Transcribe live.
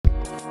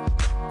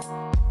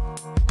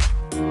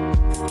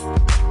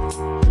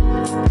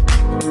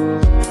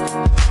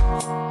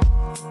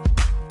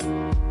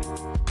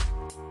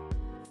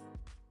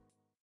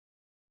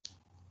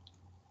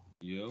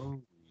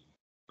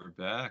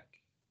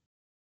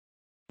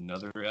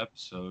Another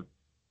episode.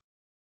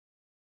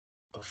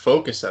 A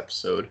focus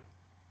episode.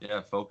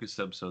 Yeah, focus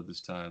episode this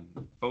time.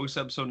 Focus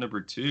episode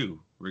number 2.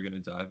 We're gonna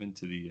dive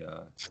into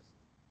the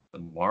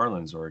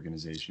Marlins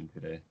organization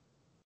today.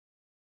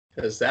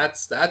 Because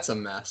that's a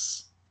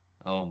mess.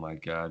 Oh my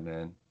god,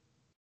 man!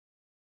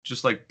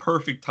 Just like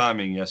perfect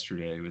timing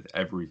yesterday with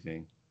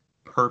everything.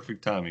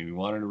 Perfect timing. We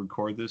wanted to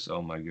record this.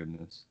 Oh my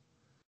goodness.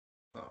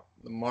 Oh,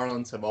 the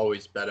Marlins have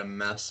always been a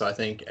mess, so I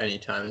think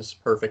anytime is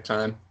perfect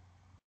time.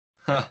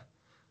 Ha!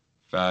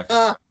 Facts.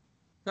 Ah,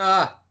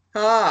 ah,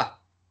 ah,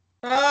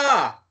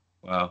 ah.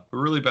 Wow,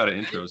 we're really bad at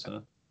intros,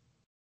 huh?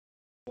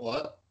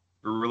 What?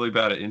 We're really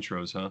bad at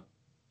intros, huh?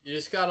 You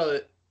just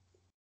gotta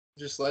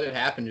just let it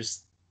happen.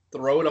 Just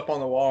throw it up on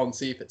the wall and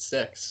see if it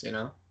sticks,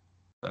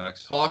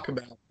 Facts. Talk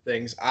about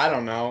things. I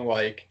don't know,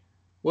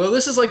 well,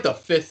 this is like the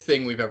 5th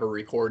thing we've ever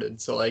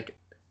recorded, so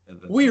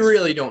we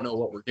really don't know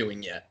what we're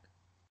doing yet.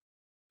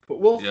 But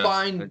we'll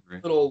find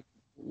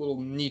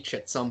little niche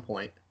at some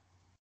point.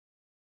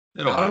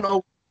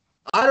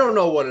 I don't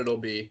know what it'll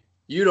be.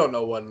 You don't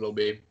know what it'll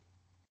be.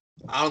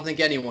 I don't think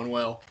anyone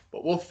will,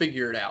 but we'll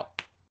figure it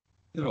out.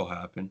 It'll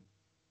happen.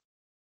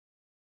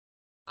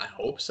 I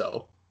hope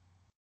so.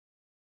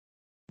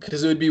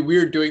 Because it would be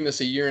weird doing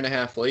this a year and a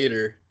half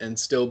later and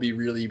still be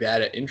really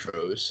bad at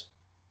intros.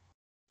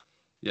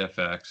 Yeah,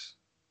 facts.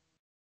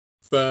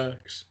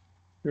 Facts.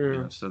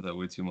 Yeah, I've said that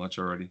way too much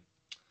already.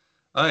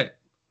 All right,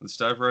 let's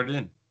dive right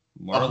in.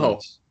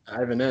 Marlins.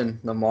 Diving in.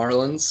 The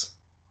Marlins.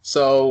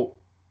 So,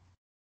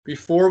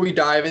 before we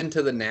dive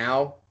into the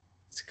now,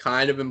 it's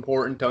kind of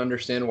important to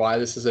understand why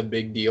this is a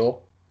big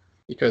deal.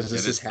 Because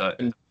this has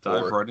happened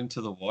before. Dive right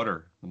into the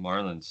water. The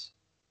Marlins.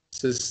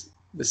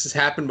 This has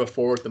happened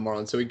before with the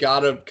Marlins, so we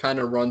got to kind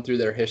of run through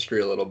their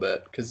history a little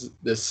bit because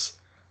this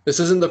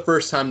isn't the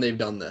first time they've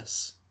done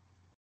this.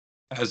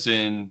 As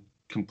in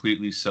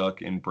completely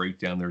suck and break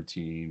down their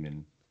team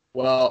and.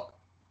 Well,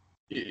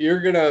 you're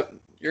gonna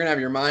have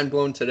your mind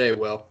blown today,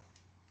 Will,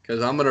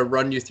 because I'm gonna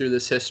run you through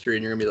this history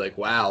and you're gonna be like,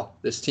 wow,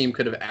 this team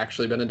could have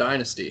actually been a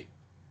dynasty,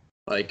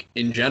 like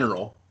in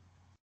general.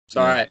 So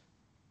all right,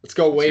 let's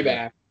go way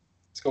back.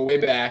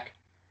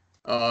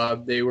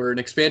 They were an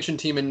expansion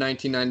team in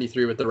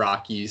 1993 with the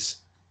Rockies,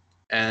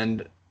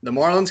 and the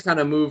Marlins kind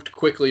of moved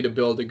quickly to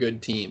build a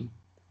good team.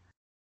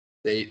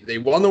 They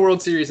won the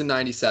World Series in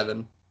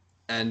 97,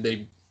 and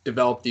they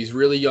developed these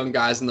really young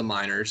guys in the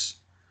minors.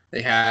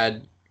 They had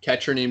a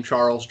catcher named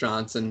Charles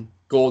Johnson,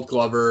 Gold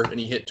Glover, and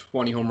he hit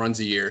 20 home runs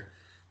a year.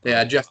 They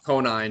had Jeff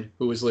Conine,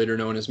 who was later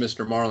known as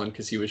Mr. Marlin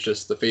because he was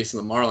just the face of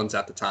the Marlins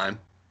at the time.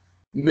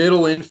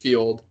 Middle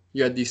infield,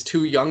 you had these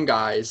 2 young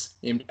guys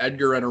named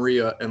Edgar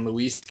Renteria and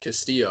Luis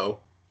Castillo,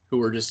 who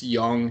were just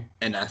young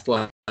and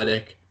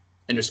athletic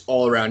and just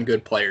all-around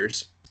good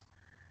players.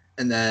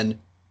 And then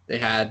they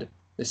had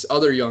this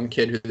other young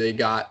kid who they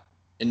got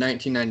in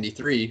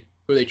 1993,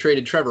 who they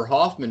traded Trevor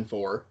Hoffman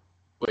for,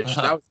 which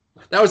that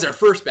was their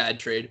first bad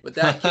trade. But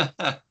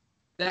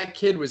that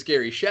kid was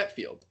Gary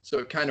Sheffield, so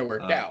it kind of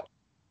worked out.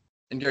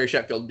 And Gary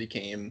Sheffield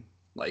became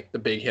like the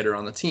big hitter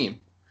on the team.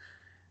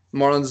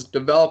 Marlins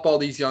develop all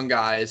these young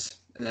guys,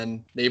 and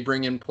then they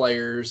bring in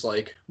players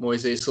like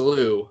Moises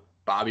Alou,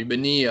 Bobby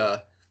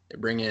Bonilla. They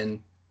bring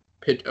in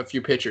a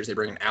few pitchers. They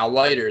bring in Al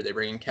Leiter. They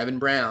bring in Kevin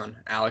Brown,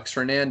 Alex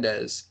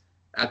Hernandez.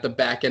 At the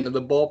back end of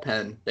the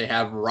bullpen, they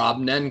have Rob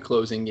Nen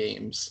closing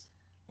games.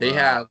 They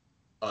have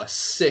a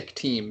sick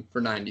team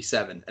for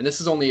 97. And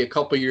this is only a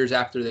couple years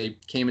after they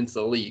came into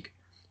the league.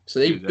 So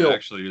that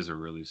actually is a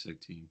really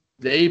sick team.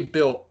 They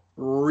built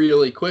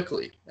really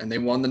quickly, and they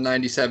won the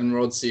 97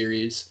 World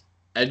Series.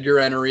 Edgar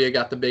Renteria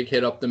got the big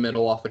hit up the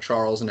middle off of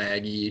Charles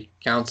Nagy.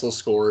 Counsell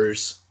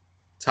scores.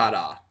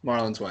 Ta-da.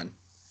 Marlins win.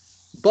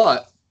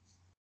 But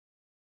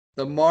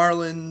the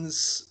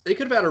Marlins, they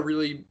could have had a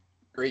really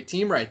great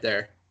team right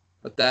there.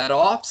 But that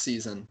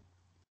offseason,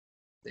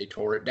 they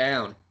tore it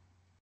down.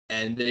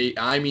 And they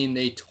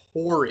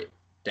tore it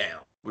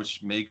down.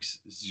 Which makes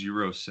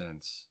 0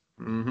 sense.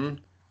 Mm-hmm.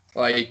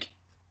 Like,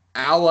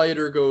 Al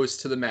Leiter goes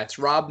to the Mets.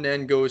 Rob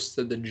Nen goes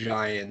to the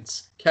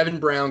Giants. Kevin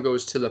Brown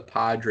goes to the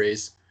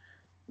Padres.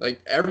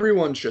 Like,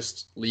 everyone's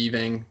just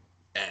leaving,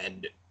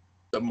 and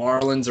the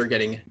Marlins are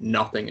getting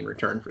nothing in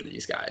return for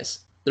these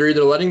guys. They're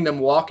either letting them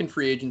walk in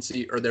free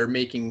agency or they're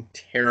making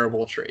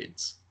terrible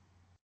trades.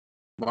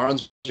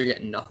 Marlins are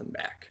getting nothing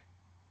back.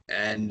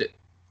 And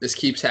this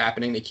keeps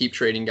happening. They keep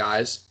trading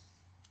guys.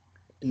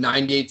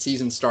 98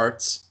 season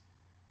starts,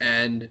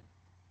 and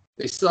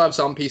they still have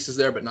some pieces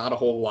there, but not a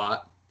whole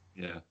lot.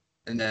 Yeah.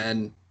 And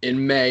then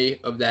in May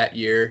of that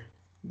year,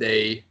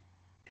 they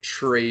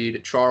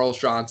trade Charles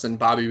Johnson,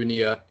 Bobby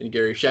Bonilla, and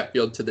Gary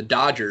Sheffield to the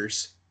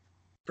Dodgers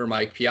for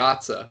Mike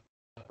Piazza.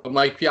 But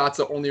Mike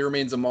Piazza only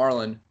remains a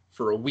Marlin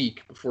for a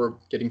week before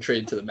getting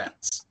traded to the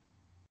Mets.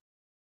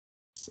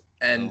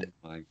 And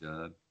oh my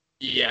God.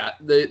 Yeah,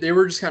 they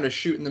were just kind of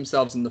shooting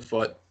themselves in the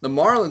foot. The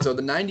Marlins, though,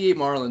 the 98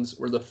 Marlins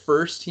were the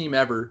first team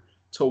ever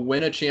to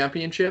win a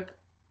championship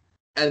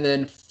and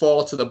then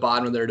fall to the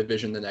bottom of their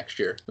division the next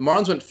year. The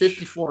Marlins went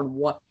 54 and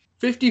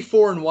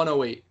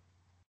 108.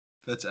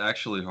 That's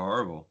actually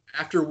horrible.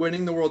 After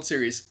winning the World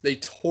Series, they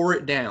tore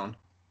it down.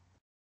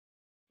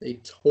 They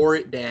tore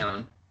it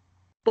down.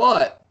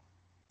 But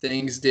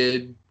things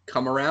did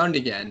come around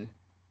again.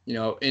 You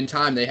know, in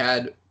time, they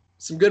had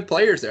some good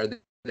players there.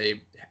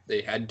 They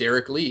had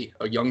Derek Lee,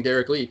 a young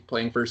Derek Lee,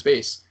 playing first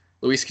base.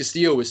 Luis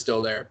Castillo was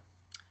still there.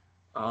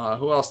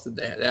 Who else did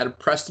they have? They had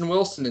Preston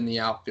Wilson in the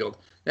outfield.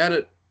 They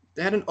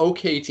had an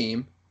okay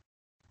team.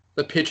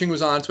 The pitching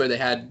was on its way. They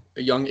had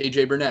a young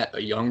A.J. Burnett,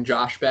 a young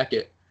Josh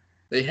Beckett.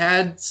 They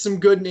had some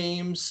good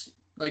names.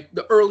 Like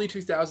the early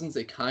 2000s,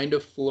 they kind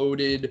of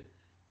floated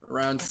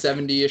around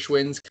 70-ish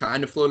wins,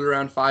 kind of floated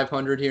around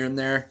 500 here and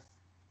there.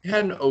 They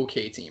had an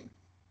okay team.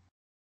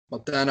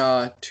 But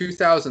then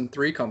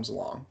 2003 comes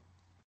along.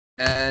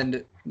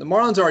 And the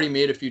Marlins already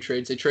made a few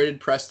trades. They traded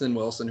Preston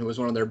Wilson, who was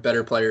one of their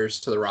better players,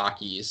 to the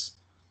Rockies.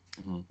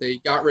 Mm-hmm. They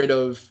got rid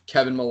of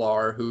Kevin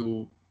Millar,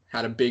 who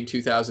had a big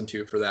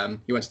 2002 for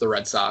them. He went to the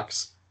Red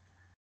Sox.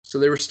 So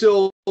they were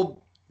still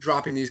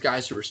dropping these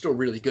guys who were still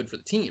really good for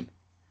the team.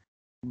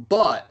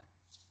 But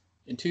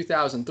in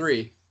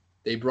 2003,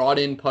 they brought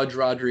in Pudge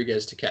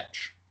Rodriguez to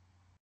catch.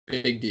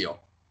 Big deal.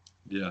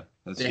 Yeah,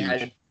 that's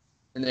huge.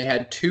 They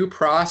had two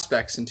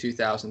prospects in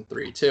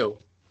 2003, too,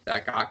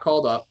 that got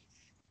called up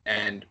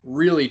and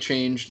really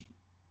changed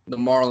the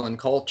Marlin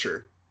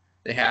culture.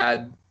 They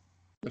had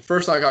the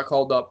first that got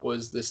called up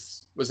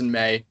was in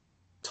May.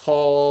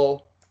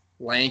 Tall,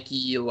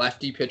 lanky,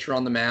 lefty pitcher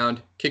on the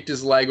mound, kicked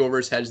his leg over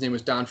his head. His name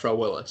was Dontrelle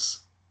Willis.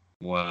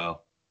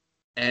 Wow.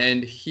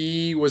 And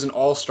he was an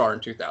all-star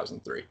in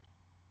 2003.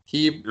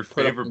 Your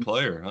favorite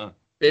player, huh?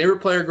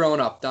 Favorite player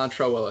growing up,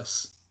 Dontrelle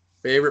Willis.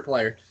 Favorite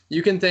player.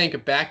 You can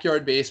thank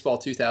Backyard Baseball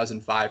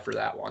 2005 for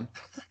that one.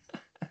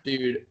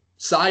 Dude,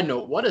 side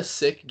note, what a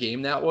sick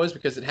game that was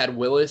because it had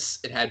Willis,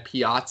 it had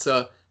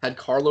Piazza, had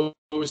Carlos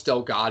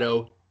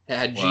Delgado, it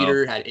had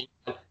Jeter, it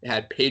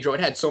had Pedro. It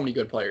had so many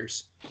good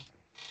players.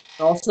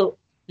 Also,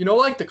 you know,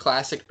 like the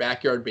classic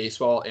Backyard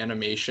Baseball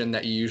animation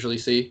that you usually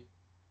see?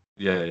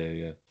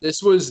 Yeah.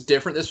 This was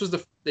different.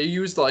 They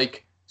used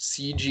like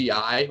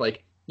CGI,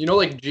 like, you know,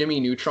 like Jimmy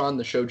Neutron,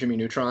 the show Jimmy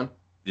Neutron?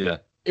 Yeah.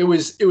 It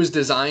was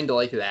designed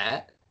like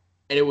that,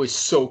 and it was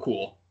so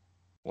cool.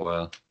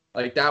 Wow.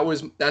 Like that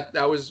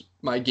was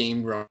my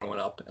game growing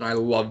up, and I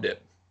loved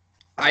it.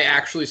 I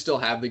actually still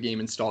have the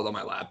game installed on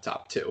my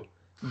laptop too.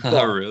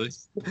 Oh, really?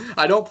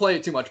 I don't play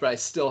it too much, but I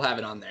still have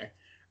it on there.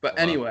 But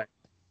anyway,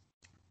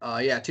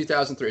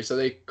 2003. So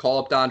they call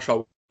up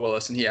Dontrelle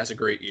Willis, and he has a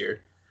great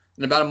year.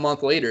 And about a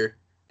month later,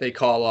 they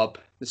call up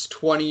this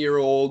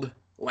 20-year-old,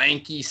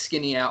 lanky,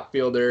 skinny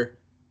outfielder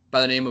by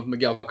the name of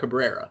Miguel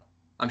Cabrera.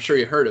 I'm sure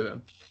you heard of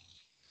him.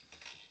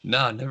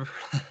 No, never.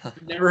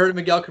 Never heard of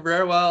Miguel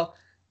Cabrera? Well,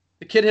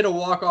 the kid hit a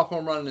walk-off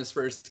home run in his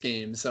first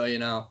game, so, you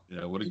know.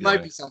 Yeah, what a he guy.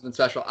 Might be something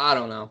special. I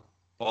don't know.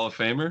 Hall of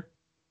Famer?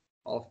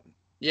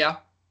 Yeah.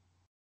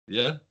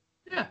 Yeah?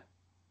 Yeah.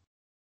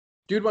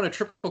 Dude won a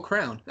Triple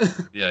Crown.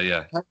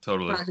 Yeah,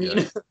 totally. I mean,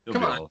 yeah. He'll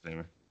come be on. a Hall of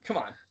Famer. Come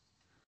on.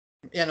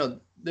 Yeah, no,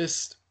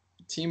 this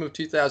team of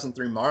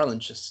 2003 Marlins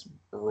just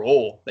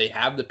roll. They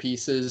have the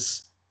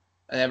pieces.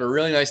 They have a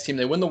really nice team.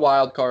 They win the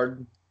wild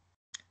card,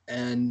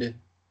 and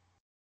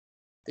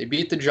they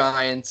beat the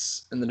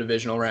Giants in the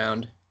divisional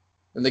round.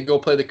 And they go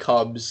play the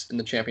Cubs in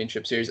the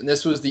championship series. And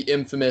this was the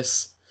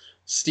infamous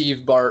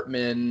Steve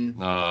Bartman.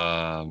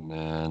 Oh,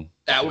 man.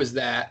 That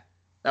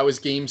was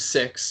Game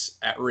 6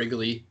 at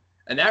Wrigley.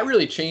 And that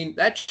really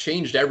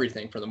changed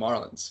everything for the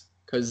Marlins.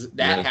 Because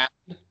that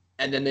happened,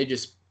 and then they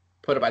just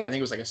put up, I think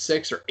it was like a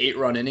 6 or 8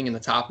 run inning in the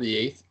top of the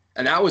 8th.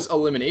 And that was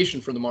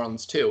elimination for the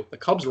Marlins, too. The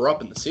Cubs were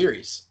up in the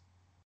series.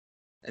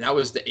 And that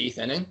was the 8th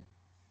inning.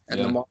 And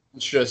the Marlins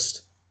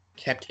just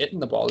kept hitting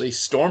the ball. They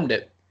stormed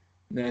it.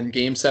 And then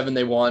Game 7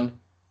 they won.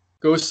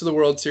 Goes to the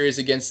World Series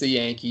against the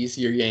Yankees,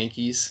 your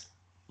Yankees.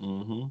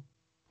 Mm-hmm.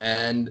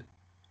 And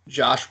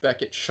Josh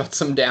Beckett shuts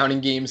them down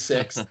in Game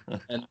 6.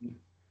 And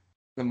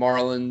the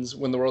Marlins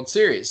win the World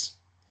Series.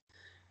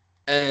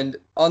 And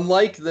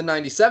unlike the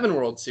 97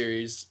 World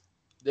Series,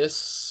 they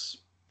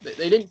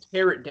didn't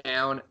tear it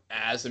down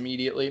as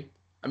immediately.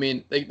 I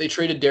mean, they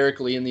traded Derek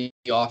Lee in the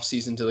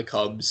offseason to the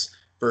Cubs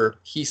for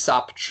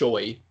Hee-Seop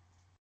Choi,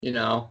 you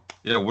know.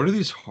 Yeah, what are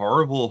these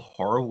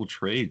horrible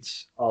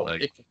trades? Oh,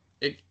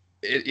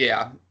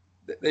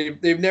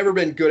 They've never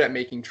been good at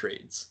making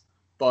trades.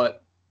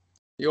 But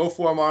the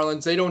 04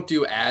 Marlins, they don't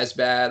do as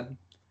bad.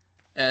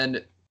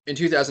 And in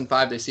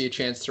 2005, they see a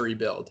chance to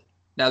rebuild.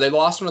 Now, they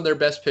lost one of their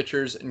best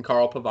pitchers in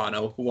Carl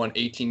Pavano, who won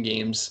 18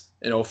 games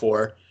in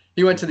 04.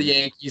 He went to the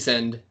Yankees,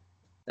 and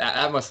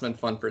that must have been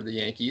fun for the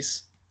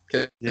Yankees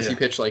because he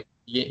pitched like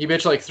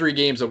 3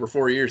 games over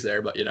 4 years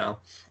there. But, you know,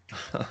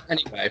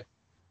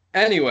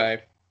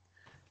 anyway,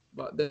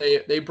 but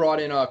they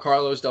brought in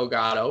Carlos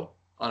Delgado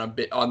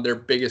on their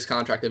biggest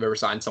contract they've ever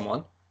signed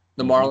someone.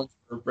 The Marlins,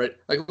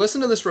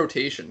 listen to this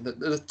rotation.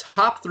 The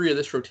top 3 of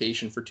this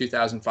rotation for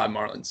 2005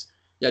 Marlins.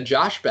 Yeah,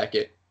 Josh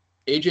Beckett,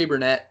 A.J.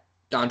 Burnett,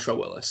 Dontrelle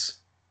Willis.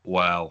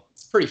 Wow.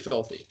 It's pretty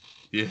filthy.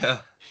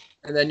 Yeah.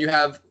 And then you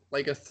have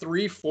like a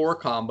 3-4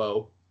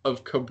 combo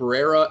of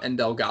Cabrera and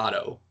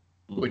Delgado.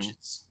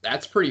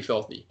 That's pretty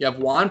filthy. You have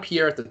Juan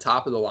Pierre at the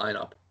top of the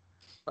lineup.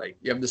 Like,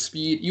 you have the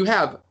speed. You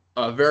have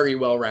a very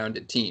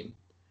well-rounded team.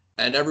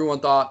 And everyone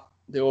thought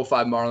the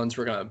 05 Marlins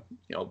were going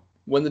to,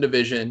 win the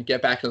division,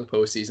 get back to the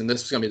postseason.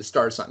 This was going to be the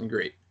start of something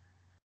great.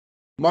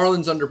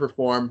 Marlins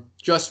underperform,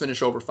 just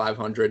finish over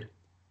 500,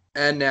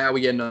 and now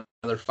we get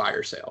another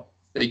fire sale.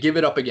 They give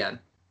it up again.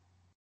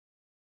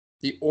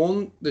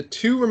 The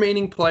two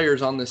remaining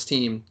players on this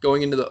team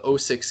going into the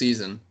 06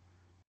 season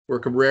were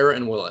Cabrera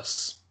and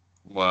Willis.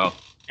 Wow.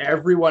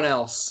 Everyone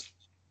else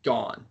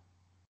gone.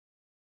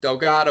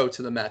 Delgado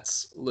to the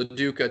Mets,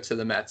 LaDuca to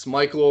the Mets,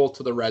 Mike Lowell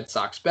to the Red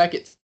Sox,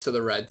 Beckett to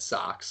the Red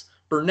Sox,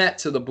 Burnett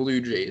to the Blue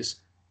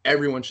Jays.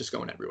 Everyone's just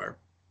going everywhere.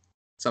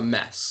 It's a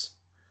mess.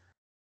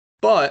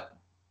 But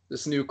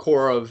this new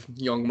core of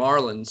young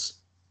Marlins,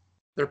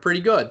 they're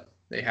pretty good.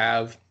 They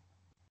have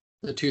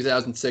the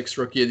 2006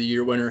 Rookie of the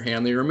Year winner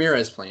Hanley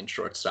Ramirez playing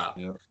shortstop.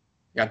 Yep. You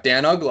got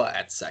Dan Uggla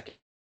at second.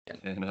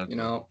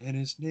 And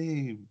his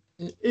name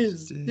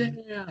is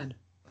Dan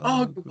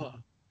Uggla.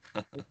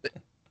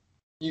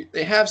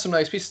 They have some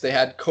nice pieces. They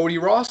had Cody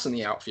Ross in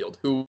the outfield,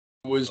 who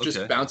was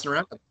just bouncing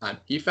around at the time.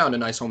 He found a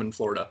nice home in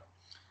Florida.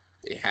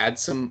 They had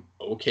some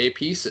okay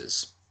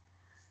pieces.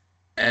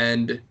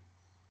 And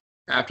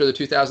after the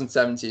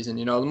 2007 season,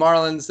 the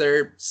Marlins,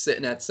 they're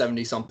sitting at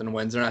 70-something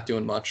wins. They're not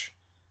doing much.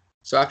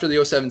 So after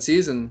the 07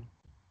 season,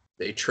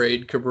 they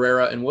trade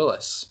Cabrera and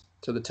Willis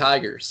to the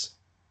Tigers.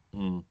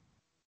 Mm.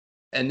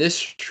 And this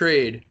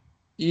trade,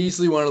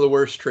 easily one of the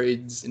worst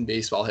trades in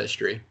baseball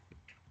history.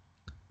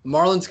 The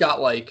Marlins got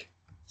like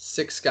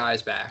 6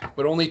 guys back,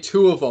 but only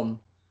 2 of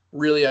them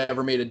really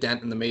ever made a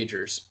dent in the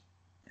majors.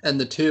 And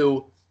the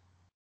 2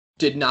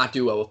 did not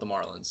do well with the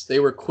Marlins.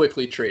 They were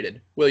quickly traded.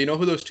 Will, you know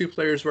who those 2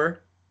 players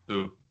were?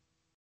 Who?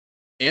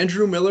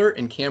 Andrew Miller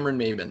and Cameron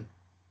Maybin.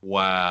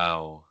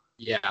 Wow.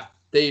 Yeah.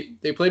 They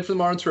played for the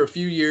Marlins for a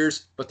few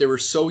years, but they were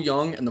so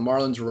young and the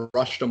Marlins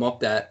rushed them up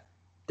that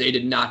they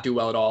did not do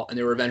well at all, and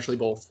they were eventually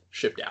both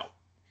shipped out.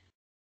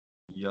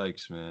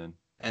 Yikes, man.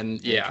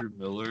 And Andrew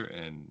Miller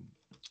and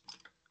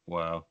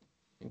wow.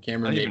 And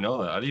Cameron I didn't even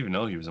know that. I didn't even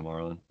know he was a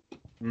Marlin.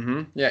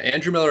 Mm-hmm. Yeah,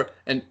 Andrew Miller.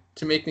 And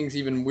to make things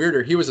even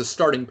weirder, he was a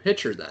starting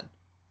pitcher then.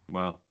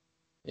 Wow.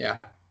 Yeah.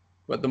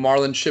 But the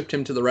Marlins shipped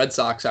him to the Red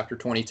Sox after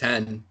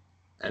 2010,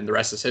 and the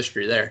rest is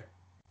history there.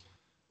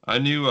 I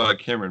knew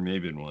Cameron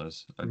Maybin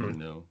was. I didn't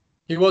know.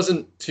 He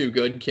wasn't too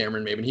good,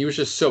 Cameron Maybin. He was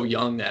just so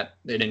young that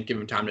they didn't give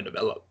him time to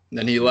develop. And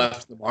then he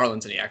left the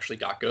Marlins, and he actually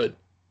got good.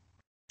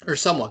 Or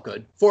somewhat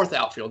good. 4th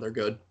outfielder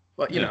good.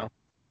 But, you know.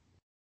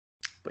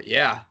 But,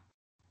 yeah.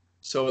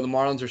 So the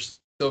Marlins are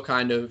still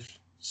kind of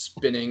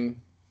spinning.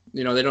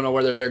 They don't know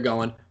where they're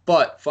going.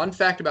 But fun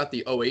fact about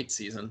the 08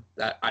 season,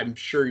 that I'm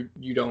sure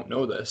you don't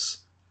know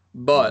this,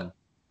 but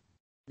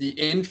the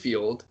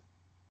infield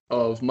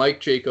of Mike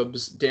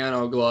Jacobs, Dan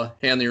Uggla,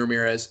 Hanley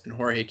Ramirez, and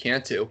Jorge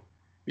Cantu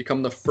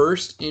become the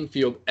first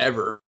infield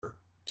ever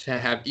to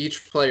have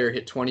each player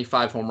hit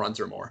 25 home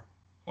runs or more.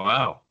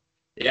 Wow.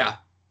 Yeah.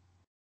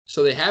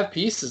 So they have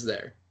pieces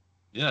there.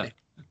 Yeah.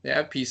 They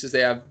have pieces.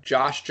 They have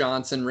Josh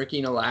Johnson,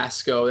 Ricky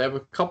Nolasco. They have a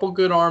couple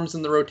good arms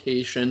in the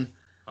rotation.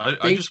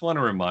 I just want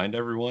to remind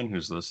everyone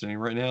who's listening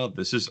right now,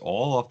 this is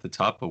all off the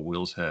top of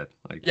Will's head.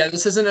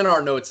 This isn't in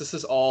our notes. This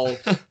is all...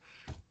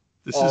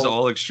 This is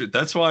all extra.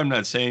 That's why I'm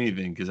not saying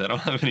anything, because I don't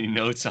have any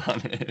notes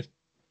on it.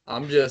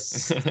 I'm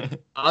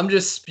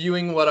just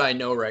spewing what I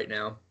know right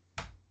now.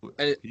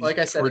 And like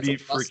I said, pretty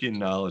freaking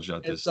knowledge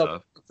on this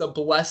stuff. It's a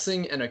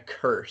blessing and a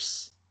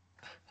curse.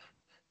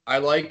 I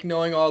like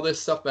knowing all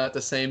this stuff, but at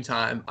the same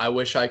time, I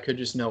wish I could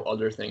just know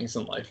other things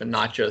in life and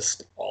not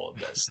just all of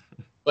this.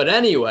 But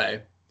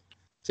anyway,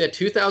 so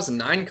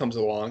 2009 comes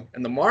along,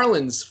 and the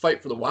Marlins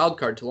fight for the wild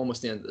card till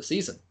almost the end of the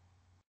season.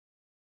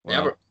 Wow. They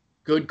have a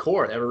good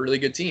core. They have a really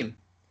good team.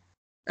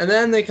 And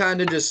then they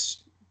kind of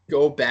just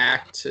go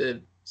back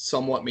to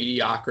somewhat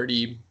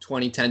mediocrity,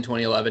 2010,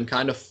 2011,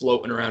 kind of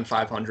floating around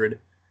 500.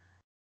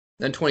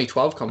 Then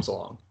 2012 comes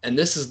along, and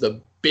this is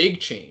the big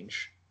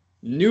change.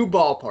 New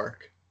ballpark,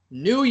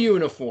 new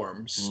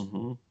uniforms.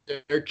 Mm-hmm.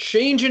 They're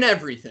changing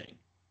everything.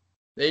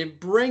 They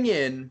bring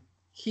in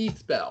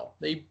Heath Bell.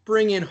 They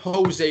bring in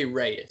Jose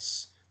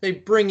Reyes. They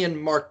bring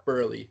in Mark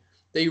Burley.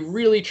 They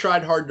really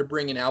tried hard to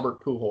bring in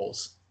Albert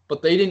Pujols,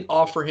 but they didn't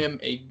offer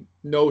him a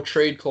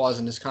no-trade clause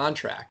in his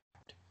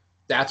contract.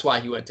 That's why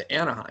he went to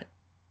Anaheim.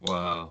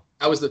 Wow.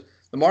 That was the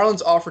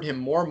Marlins offered him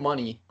more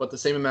money, but the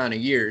same amount of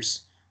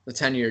years, the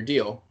 10-year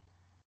deal.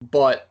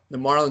 But the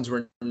Marlins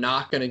were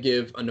not going to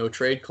give a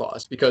no-trade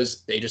clause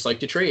because they just like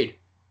to trade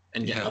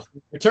and get nothing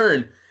in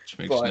return. Which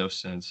makes no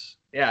sense.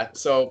 Yeah,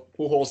 so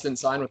Pujols didn't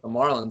sign with the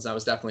Marlins. That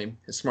was definitely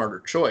his smarter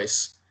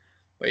choice.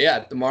 But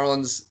yeah, the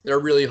Marlins, they're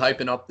really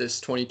hyping up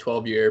this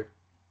 2012 year.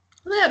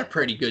 They had a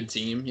pretty good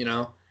team,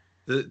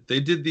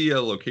 They did the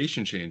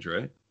location change,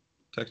 right?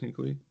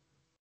 Technically.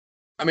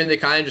 I mean, they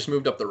kind of just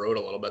moved up the road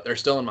a little bit. They're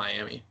still in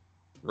Miami.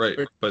 Right,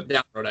 but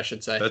down the road, I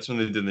should say. That's when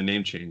they did the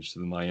name change to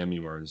the Miami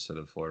Marlins instead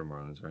of the Florida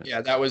Marlins, right?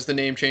 Yeah, that was the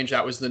name change.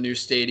 That was the new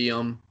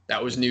stadium.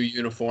 That was new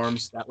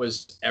uniforms. That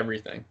was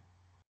everything.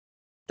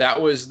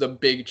 That was the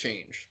big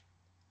change.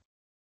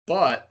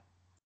 But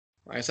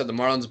like I said, the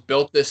Marlins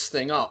built this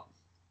thing up,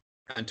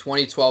 and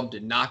 2012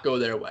 did not go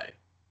their way.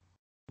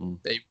 Mm.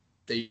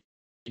 They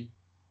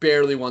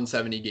barely won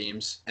 70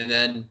 games, and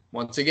then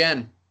once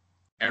again,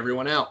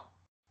 everyone out.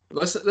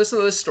 Listen to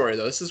this story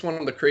though. This is one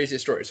of the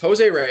craziest stories.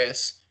 Jose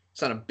Reyes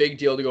signed a big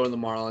deal to go to the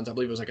Marlins. I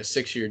believe it was like a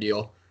 6-year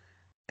deal.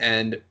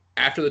 And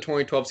after the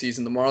 2012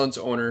 season, the Marlins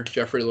owner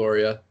Jeffrey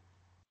Loria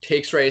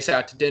takes Reyes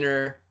out to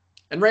dinner,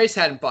 and Reyes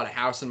hadn't bought a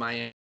house in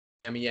Miami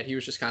yet. He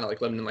was just kind of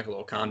like living in like a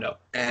little condo.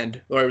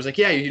 And Loria was like,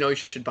 "Yeah, you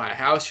should buy a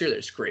house here.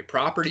 There's great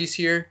properties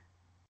here."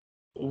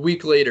 A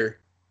week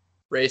later,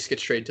 Reyes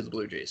gets traded to the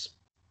Blue Jays.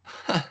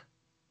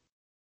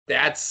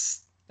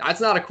 That's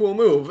not a cool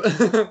move.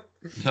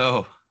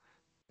 No.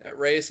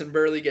 Reyes and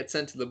Burley get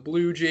sent to the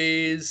Blue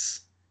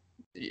Jays.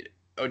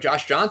 Oh,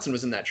 Josh Johnson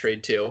was in that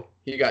trade too.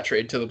 He got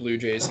traded to the Blue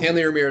Jays.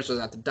 Hanley Ramirez was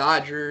at the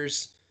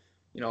Dodgers.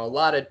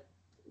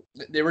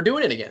 They were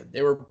doing it again.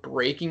 They were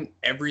breaking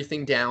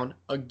everything down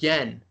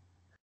again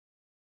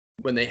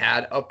when they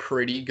had a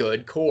pretty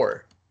good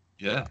core.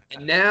 Yeah.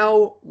 And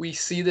now we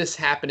see this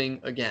happening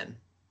again.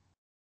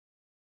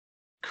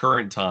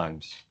 Current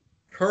times,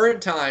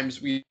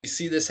 we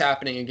see this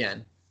happening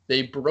again.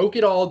 They broke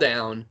it all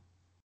down,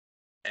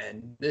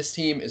 and this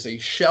team is a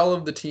shell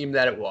of the team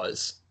that it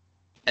was.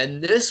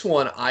 And this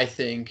one, I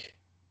think,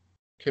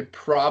 could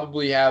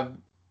probably have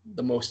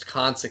the most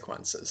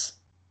consequences.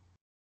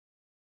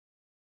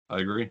 I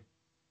agree.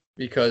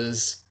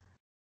 Because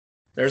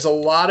there's a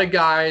lot of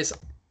guys,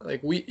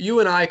 like you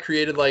and I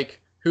created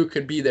like who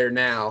could be there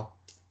now.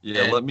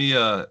 Yeah, let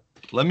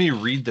me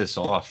read this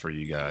off for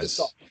you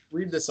guys.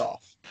 Read this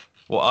off.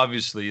 Well,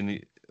 obviously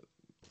in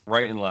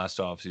last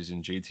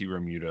offseason, JT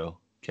Realmuto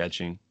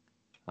catching.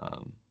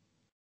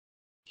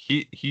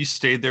 He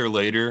stayed there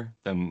later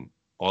than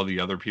all the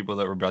other people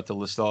that we're about to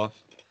list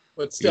off.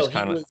 But still,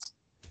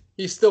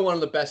 he's still one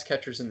of the best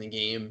catchers in the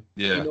game.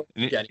 Yeah,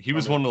 he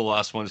was one of the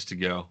last ones to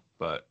go,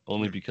 but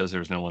only because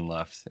there's no one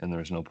left and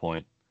there's no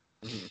point.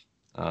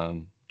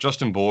 Mm-hmm.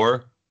 Justin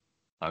Bour,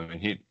 I mean,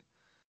 he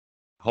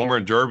homer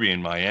derby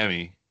in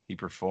Miami. He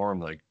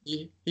performed like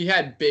he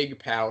had big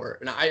power,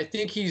 and I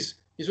think he's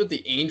with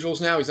the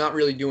Angels now. He's not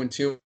really doing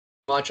too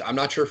much. I'm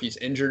not sure if he's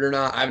injured or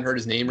not. I haven't heard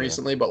his name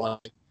recently, but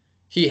like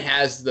he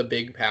has the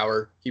big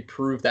power. He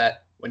proved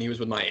that when he was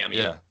with Miami.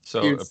 Yeah.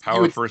 So a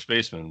power first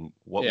baseman.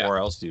 What more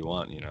else do you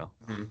want?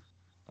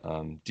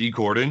 Mm-hmm. D.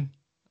 Gordon.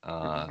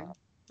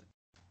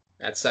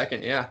 At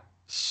second, yeah.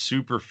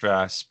 Super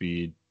fast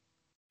speed.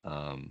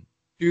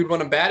 Dude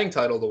won a batting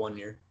title the 1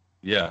 year.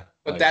 Yeah.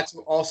 But that's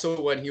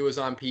also when he was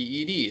on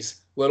PEDs.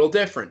 Little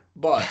different,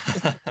 but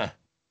a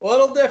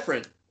little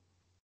different.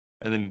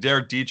 And then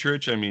Derek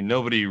Dietrich, I mean,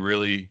 nobody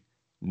really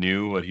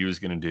knew what he was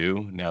going to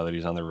do now that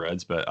he's on the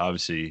Reds, but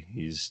obviously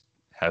he's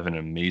having an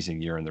amazing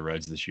year in the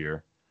Reds this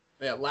year.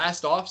 Yeah,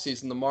 last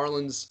offseason, the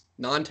Marlins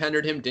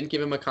non-tendered him, didn't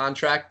give him a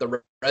contract.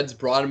 The Reds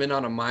brought him in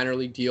on a minor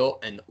league deal,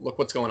 and look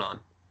what's going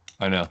on.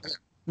 I know.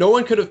 No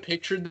one could have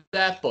pictured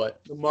that, but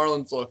the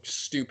Marlins look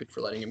stupid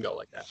for letting him go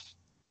like that.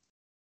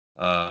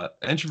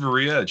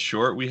 Hechavarria at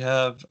short we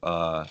have.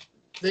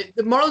 The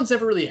Marlins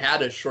never really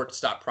had a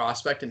shortstop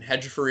prospect, and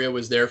Hechavarria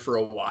was there for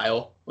a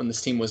while when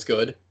this team was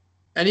good.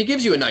 And he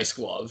gives you a nice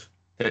glove.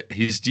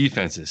 His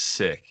defense is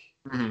sick.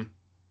 Mm-hmm.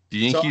 The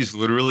Yankees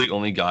literally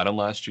only got him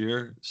last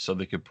year so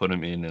they could put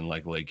him in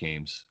like late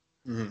games.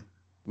 Mm-hmm.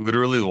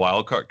 Literally the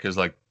wild card, because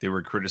like they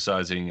were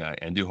criticizing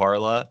Andujar a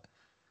lot.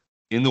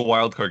 In the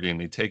wild card game,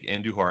 they take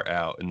Andujar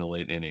out in the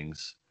late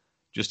innings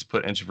just to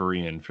put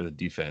Hechavarria in for the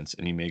defense,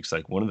 and he makes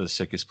like one of the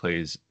sickest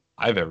plays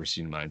I've ever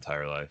seen in my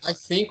entire life. I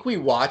think we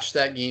watched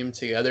that game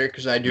together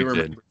because I do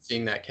remember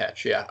seeing that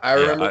catch. Yeah, I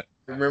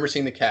remember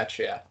seeing the catch.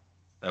 Yeah,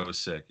 that was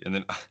sick. And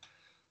then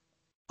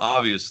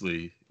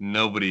obviously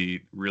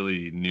nobody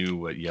really knew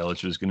what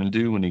Yelich was going to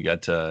do when he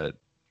got to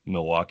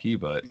Milwaukee,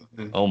 but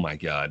oh my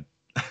God.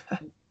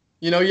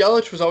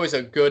 Yelich was always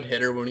a good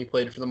hitter when he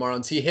played for the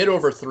Marlins. He hit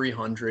over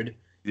 300.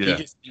 Yeah. He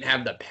just didn't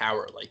have the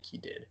power like he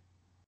did.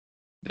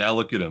 Now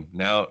look at him.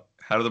 Now,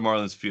 how do the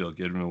Marlins feel?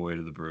 Get him away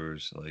to the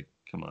Brewers. Like,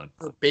 come on.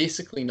 For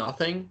basically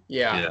nothing.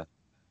 Yeah.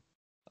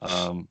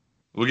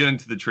 We'll get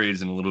into the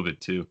trades in a little bit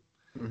too.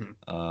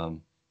 Mm-hmm.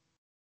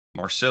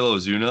 Marcell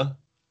Ozuna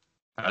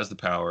has the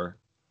power.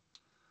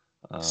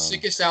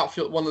 Sickest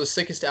outfield, one of the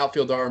sickest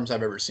outfield arms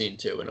I've ever seen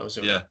too in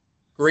Ozuna. Yeah.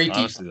 Great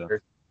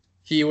defender.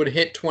 He would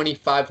hit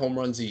 25 home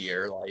runs a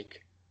year,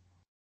 like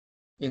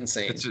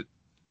insane.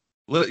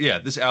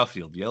 This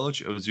outfield,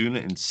 Yelich,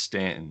 Ozuna, and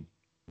Stanton.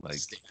 Like,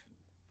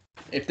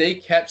 if they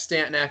kept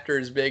Stanton after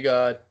his big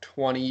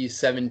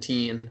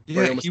 2017,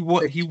 he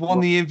won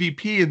the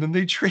MVP, and then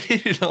they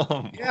traded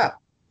him. Yeah,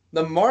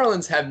 the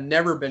Marlins have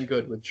never been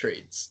good with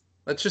trades.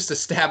 Let's just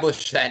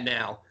establish that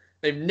now.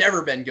 They've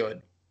never been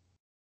good.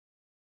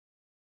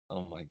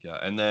 Oh my God!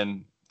 And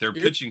then their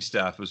pitching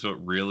staff was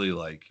what really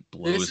like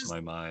blows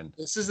my mind.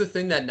 This is the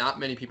thing that not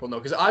many people know,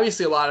 because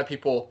obviously a lot of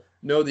people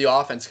know the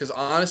offense. Because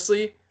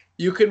honestly,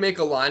 you could make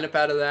a lineup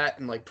out of that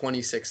in like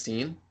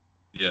 2016.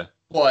 Yeah.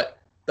 But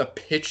the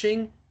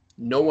pitching,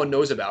 no one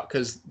knows about,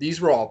 because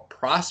these were all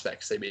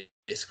prospects they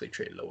basically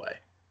traded away.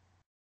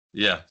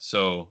 Yeah,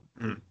 so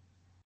Mm.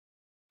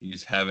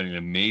 he's having an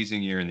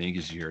amazing year in the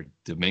Yankees year.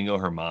 Domingo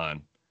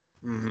Germán.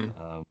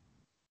 Mm-hmm.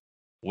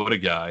 What a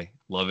guy.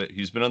 Love it.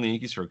 He's been on the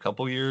Yankees for a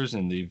couple years,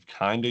 and they've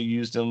kind of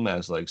used him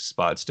as like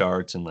spot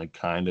starts and like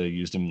kind of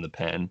used him in the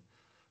pen.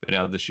 But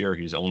now this year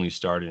he's only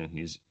started and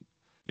he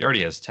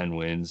already has 10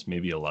 wins,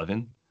 maybe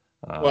 11.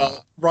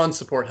 Well, run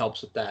support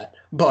helps with that,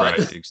 Right,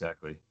 but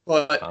exactly.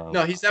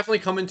 no, he's definitely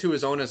coming to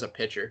his own as a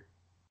pitcher.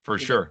 For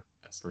He sure.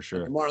 does. For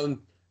And the sure.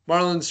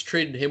 Marlins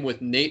traded him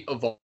with Nate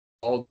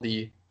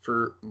Eovaldi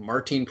for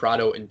Martin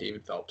Prado and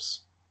David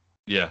Phelps.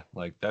 Yeah,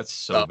 like that's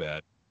so So,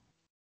 bad.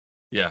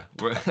 Yeah.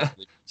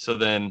 So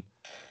then,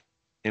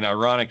 in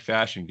ironic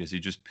fashion, because he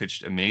just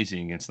pitched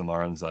amazing against the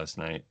Marlins last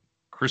night,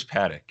 Chris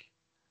Paddock.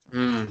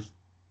 Would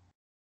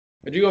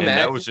you And that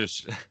imagine? was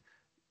just,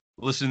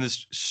 listen to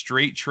this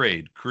straight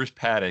trade Chris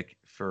Paddock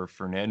for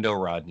Fernando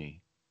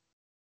Rodney.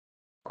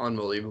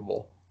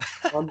 Unbelievable.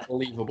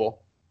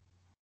 Unbelievable.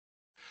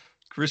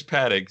 Chris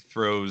Paddock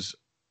throws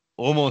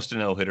almost a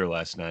no hitter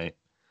last night.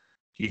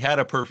 He had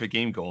a perfect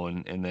game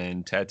going, and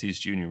then Tatis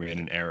Jr. made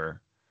an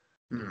error.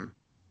 Mm.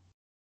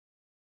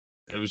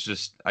 It was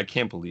just, I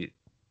can't believe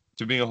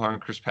Domingo Harn,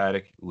 Chris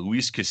Paddock,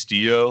 Luis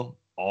Castillo,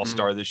 all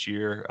star this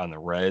year on the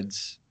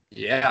Reds.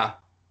 Yeah.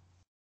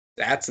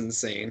 That's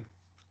insane.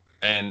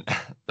 And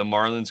the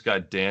Marlins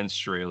got Dan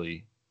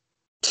Straley.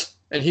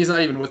 And he's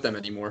not even with them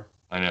anymore.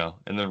 I know.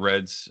 And the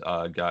Reds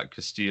got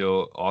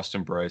Castillo,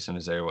 Austin Bryce, and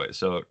Isaiah White.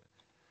 So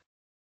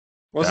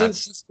Wasn't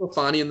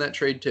Stefani in that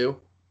trade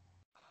too?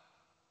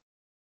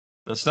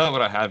 that's not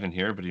what I have in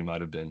here, but he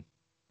might have been.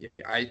 Yeah,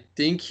 I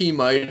think he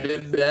might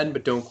have been,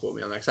 but don't quote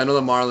me on that. 'Cause I know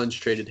the Marlins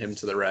traded him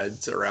to the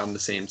Reds around the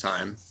same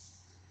time.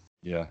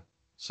 Yeah.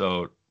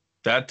 So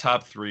that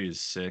top three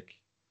is sick.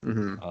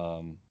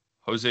 Mm-hmm.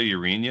 Jose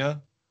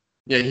Urena.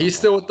 Yeah, he's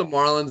still with the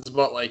Marlins,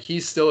 but like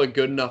he's still a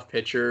good enough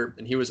pitcher,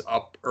 and he was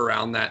up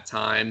around that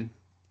time.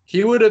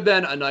 He would have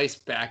been a nice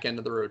back end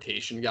of the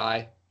rotation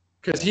guy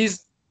because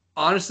he's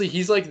honestly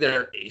he's like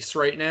their ace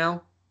right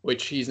now,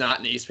 which he's not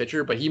an ace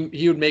pitcher, but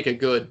he would make a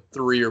good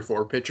 3 or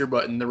 4 pitcher.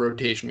 But in the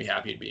rotation we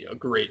have, he'd be a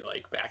great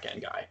like back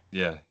end guy.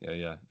 Yeah.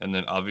 And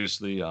then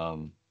obviously,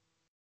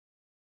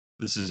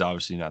 this is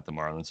obviously not the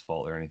Marlins'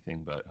 fault or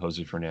anything, but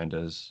Jose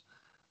Fernandez,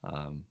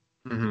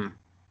 Mm-hmm.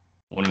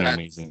 what an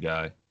amazing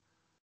guy.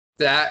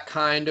 That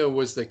kind of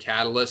was the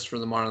catalyst for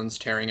the Marlins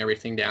tearing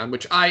everything down,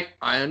 which I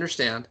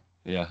understand.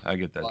 Yeah, I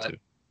get that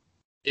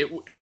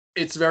too.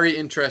 It's very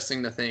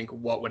interesting to think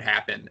what would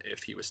happen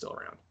if he was still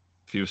around.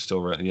 If he was still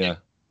around, yeah.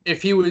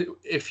 If he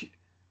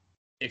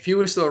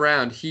was still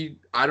around,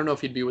 I don't know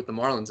if he'd be with the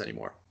Marlins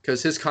anymore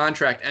because his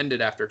contract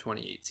ended after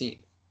 2018.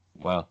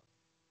 Wow.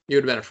 He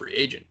would have been a free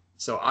agent.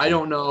 So I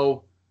don't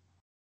know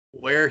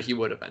where he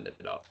would have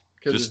ended up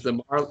because the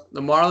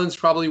Marlins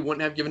probably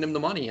wouldn't have given him the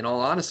money. In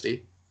all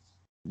honesty.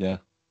 Yeah.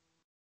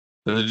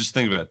 But just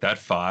think about it. That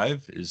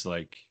 5 is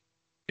like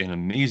an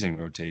amazing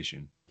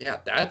rotation. Yeah,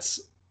 that's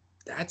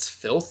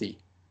filthy.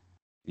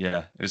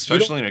 Yeah,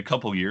 especially in a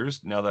couple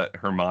years now that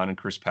Germán and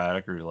Chris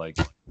Paddock are like,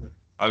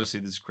 obviously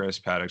this is Chris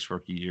Paddock's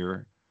rookie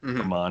year.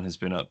 Germán has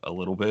been up a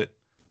little bit,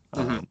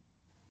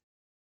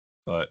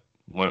 but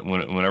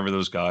whenever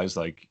those guys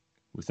like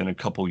within a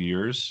couple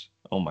years,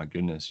 oh my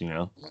goodness,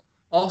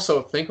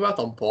 Also, think about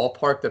the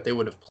ballpark that they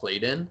would have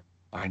played in.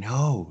 I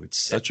know it's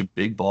such a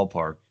big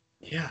ballpark.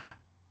 Yeah,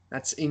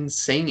 that's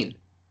insane.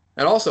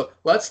 And also,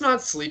 let's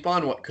not sleep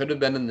on what could have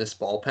been in this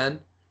bullpen.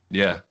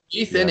 Yeah.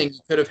 8th inning, you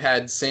could have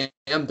had Sam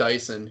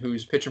Dyson,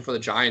 who's pitching for the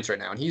Giants right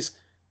now, and he's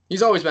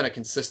always been a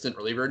consistent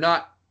reliever,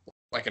 not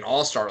like an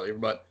all-star reliever,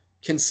 but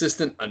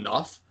consistent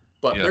enough.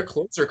 But their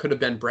closer could have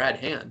been Brad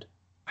Hand.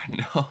 I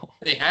know.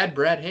 They had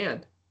Brad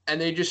Hand, and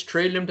they just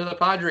traded him to the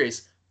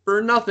Padres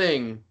for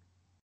nothing.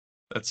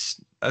 That's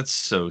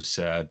so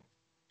sad.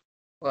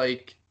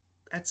 Like,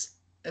 that's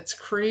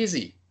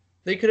crazy.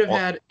 They could have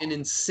had an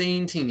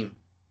insane team.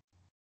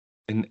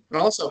 And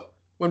also,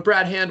 when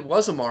Brad Hand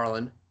was a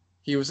Marlin,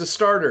 he was a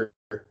starter,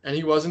 and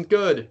he wasn't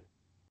good.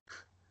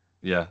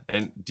 Yeah,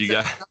 and do you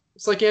got?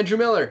 It's like Andrew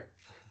Miller.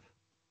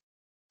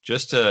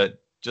 Just to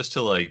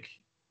like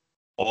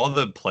all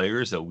the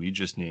players that we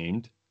just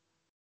named,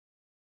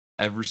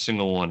 every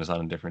single one is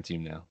on a different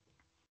team now.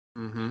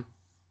 Mm-hmm.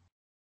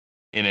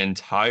 An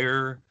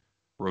entire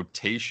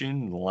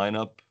rotation,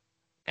 lineup,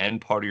 and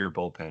part of your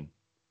bullpen.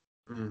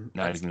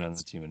 Not even on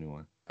the team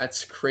anymore.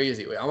 That's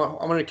crazy. Wait, I'm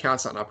going to count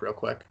something up real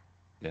quick.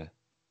 Yeah.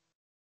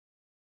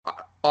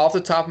 Off the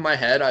top of my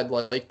head, I'd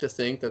like to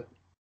think that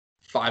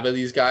 5 of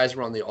these guys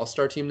were on the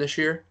All-Star team this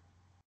year.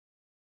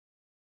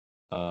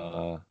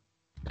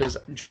 Because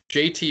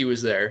JT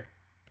was there.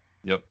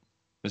 Yep.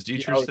 Was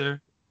Dietrich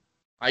there?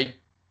 I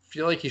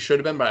feel like he should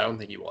have been, but I don't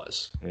think he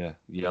was. Yeah.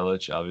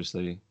 Yelich,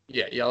 obviously.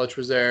 Yeah, Yelich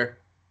was there.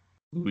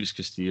 Luis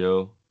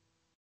Castillo.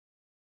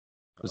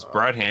 Was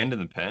Brad Hand in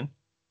the pen?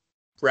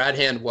 Brad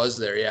Hand was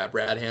there. Yeah,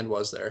 Brad Hand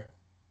was there.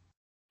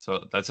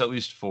 So that's at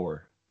least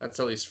 4. That's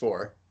at least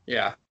 4.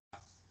 Yeah.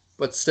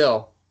 But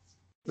still,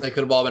 they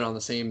could have all been on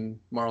the same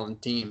Marlin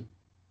team.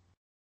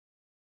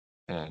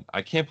 Man,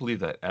 I can't believe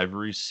that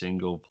every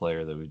single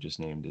player that we just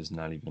named is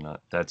not even on.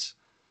 That's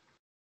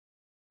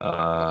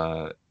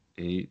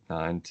 8,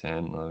 9,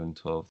 10, 11,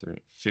 12, 13,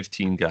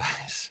 15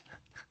 guys.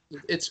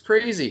 It's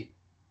crazy.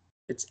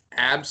 It's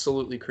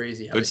absolutely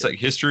crazy how But it's they like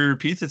history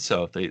repeats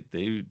itself.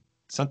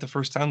 It's not the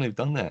first time they've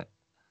done that.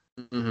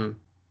 do.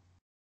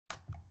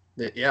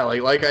 Mm-hmm. Yeah,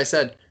 like I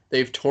said,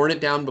 they've torn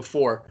it down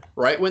before.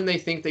 Right when they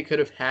think they could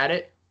have had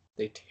it,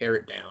 they tear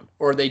it down,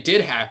 or they did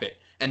have it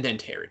and then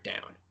tear it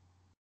down.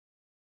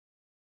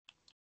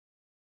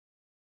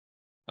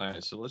 All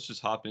right, so let's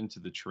just hop into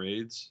the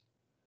trades.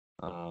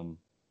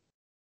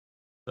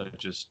 That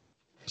just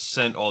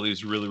sent all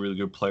these really, really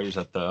good players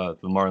that the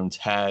Marlins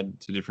had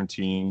to different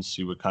teams,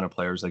 see what kind of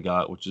players they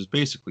got, which is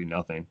basically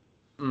nothing.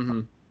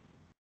 Mm-hmm.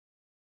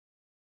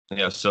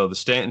 Yeah, so the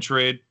Stanton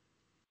trade,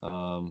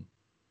 that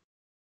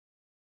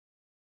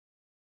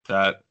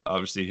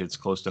obviously hits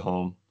close to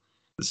home.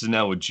 This is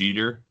now with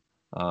Jeter.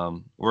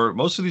 Were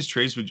most of these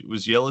trades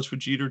was Yelich with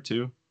Jeter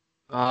too?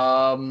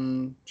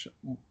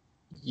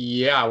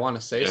 Yeah, I want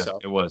to say Yeah, so.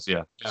 it was.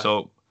 Yeah. Yeah.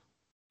 So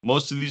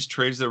most of these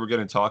trades that we're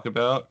going to talk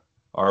about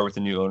are with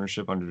the new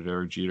ownership under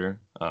Derek Jeter.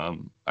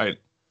 I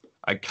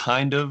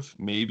kind of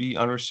maybe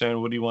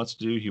understand what he wants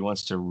to do. He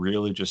wants to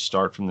really just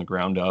start from the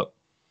ground up.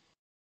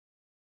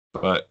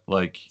 But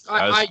like,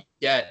 I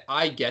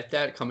get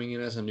that coming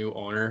in as a new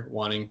owner,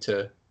 wanting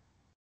to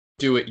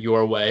do it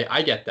your way.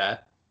 I get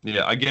that.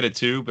 yeah, I get it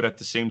too. But at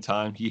the same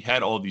time, he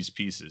had all these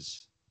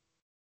pieces,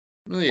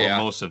 Well, or yeah,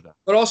 most of them.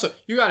 but also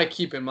you got to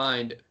keep in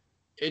mind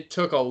it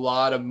took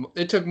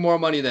more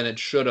money than it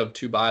should have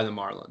to buy the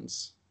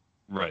Marlins.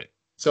 Right.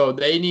 So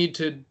they need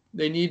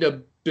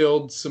to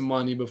build some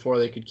money before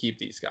they could keep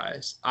these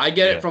guys. I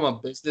get Yeah. it from a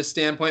business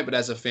standpoint, but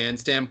as a fan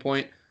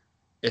standpoint,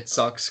 it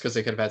sucks because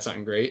they could have had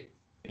something great.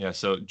 Yeah.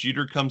 So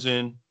Jeter comes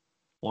in,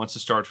 wants to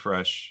start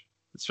fresh,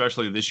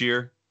 especially this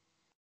year.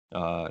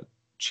 Uh,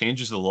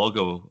 Changes the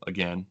logo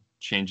again,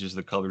 changes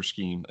the color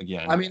scheme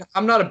again. I mean,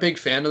 I'm not a big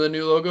fan of the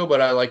new logo,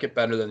 but I like it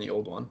better than the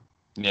old one.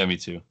 Yeah, me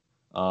too.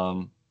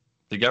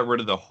 They got rid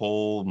of the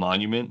whole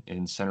monument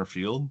in center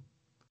field.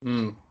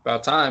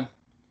 About time.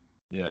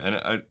 Yeah,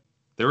 and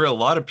there were a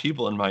lot of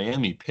people in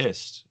Miami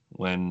pissed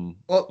when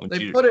They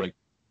Jeter, put it like,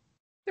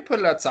 they put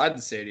it outside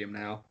the stadium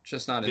now, it's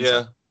just not inside yeah,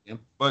 the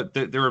stadium. but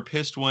they were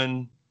pissed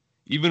when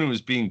even it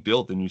was being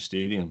built, the new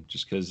stadium,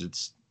 just because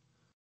it's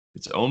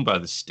owned by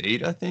the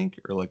state, I think,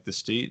 or like the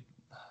state.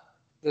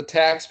 The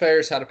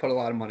taxpayers had to put a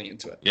lot of money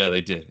into it. Yeah,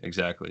 they did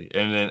exactly,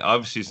 and then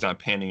obviously it's not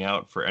panning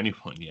out for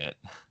anyone yet.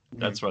 Mm-hmm.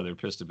 That's why they're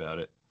pissed about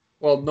it.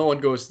 Well, no one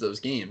goes to those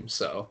games,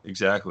 so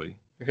Exactly.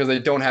 because they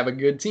don't have a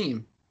good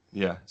team.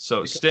 Yeah.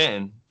 So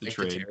Stanton, the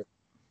trade.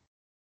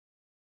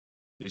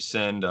 They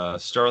send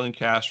Starlin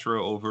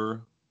Castro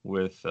over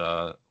with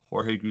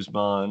Jorge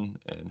Guzman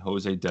and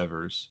Jose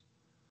Devers,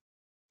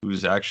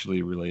 who's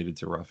actually related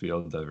to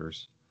Rafael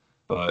Devers.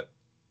 But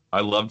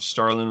I loved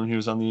Starlin when he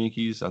was on the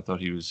Yankees. I thought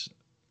he was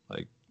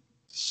like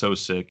so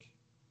sick.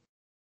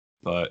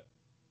 But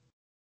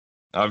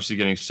obviously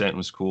getting Stanton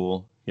was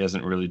cool. He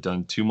hasn't really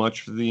done too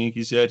much for the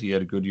Yankees yet. He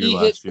had a good year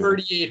last year.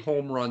 He hit 38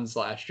 home runs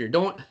last year.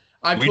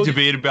 We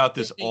debate about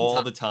this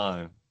all the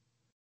time.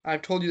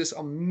 I've told you this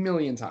a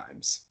million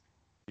times.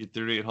 He hit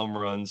 38 home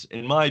runs.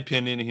 In my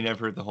opinion, he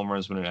never hit the home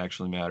runs when it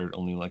actually mattered,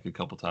 only like a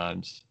couple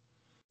times.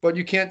 But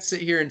you can't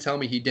sit here and tell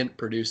me he didn't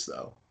produce,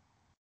 though.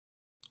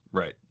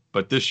 Right.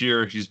 But this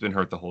year, he's been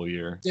hurt the whole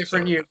year.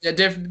 Different year. Yeah,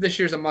 this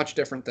year's a much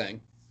different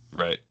thing.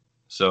 Right.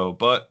 So,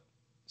 but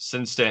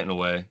send Stanton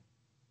away.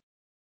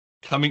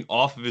 Coming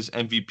off of his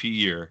MVP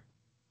year,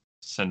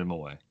 send him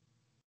away.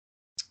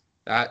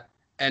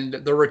 And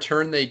the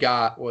return they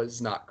got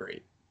was not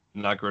great.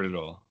 Not great at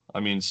all. I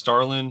mean,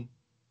 Starlin,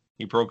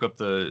 he broke up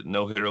the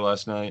no-hitter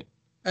last night.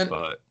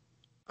 But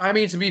I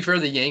mean, to be fair,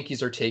 the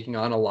Yankees are taking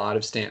on a lot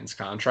of Stanton's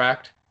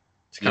contract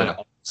to kind of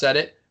offset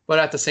it. But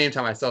at the same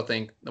time, I still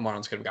think the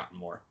Marlins could have gotten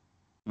more.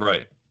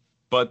 Right.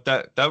 But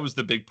that was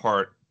the big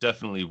part,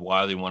 definitely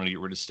why they wanted to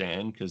get rid of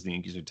Stanton, because the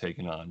Yankees are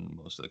taking on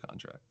most of the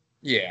contract.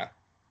 Yeah.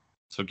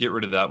 So get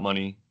rid of that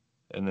money.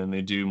 And then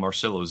they do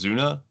Marcell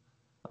Ozuna.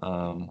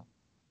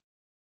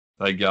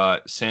 They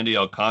got Sandy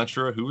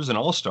Alcantara, who was an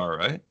all-star,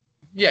 right?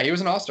 Yeah, he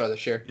was an all-star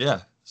this year.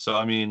 Yeah. So,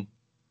 I mean,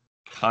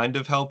 kind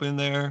of help in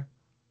there.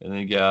 And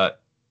they got,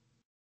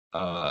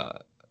 I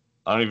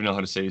don't even know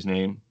how to say his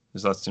name.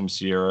 His last name is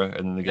Sierra.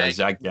 And then they got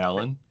Zach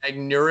Gallen.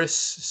 Agnuris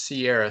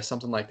Sierra,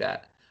 something like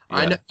that. Yeah.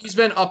 I know he's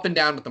been up and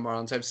down with the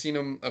Marlins. I've seen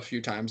him a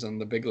few times on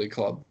the big league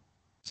club.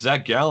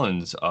 Zach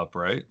Gallen's up,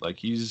 right? Like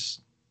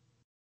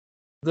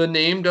the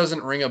name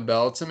doesn't ring a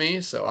bell to me,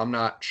 so I'm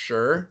not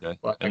sure.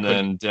 Okay. And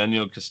then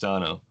Daniel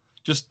Castano.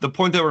 Just the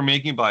point that we're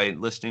making by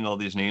listing all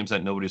these names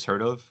that nobody's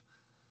heard of,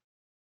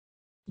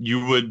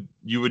 you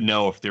would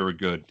know if they were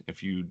good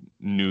if you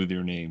knew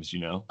their names, you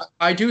know?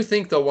 I do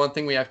think the one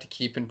thing we have to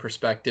keep in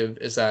perspective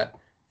is that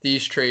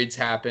these trades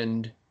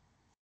happened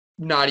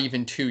not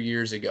even 2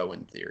 years ago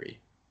in theory.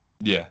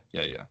 Yeah.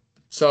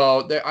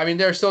 So, there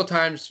are still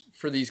times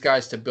for these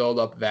guys to build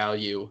up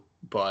value,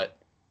 but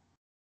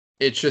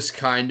it's just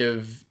kind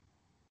of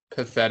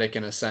pathetic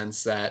in a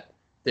sense that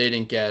they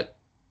didn't get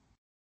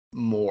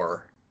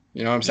more.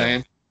 You know what I'm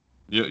saying?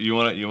 You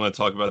want to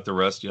talk about the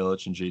rest,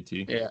 Yelich and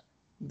JT? Yeah.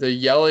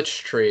 The Yelich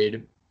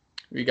trade,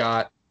 we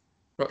got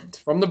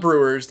from the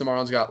Brewers, the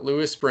Marlins got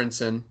Lewis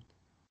Brinson,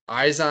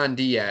 Izan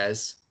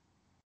Diaz,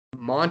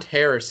 Mont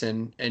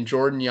Harrison, and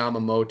Jordan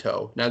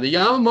Yamamoto. Now, the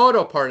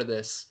Yamamoto part of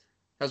this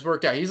has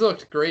worked out. He's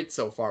looked great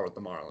so far with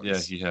the Marlins. Yeah,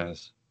 he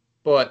has.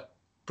 But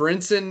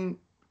Brinson,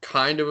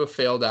 kind of a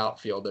failed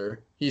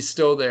outfielder. He's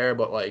still there,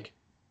 but like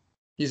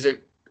he's a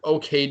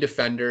okay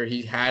defender.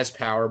 He has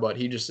power, but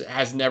he just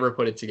has never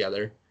put it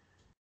together.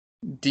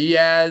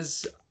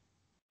 Diaz,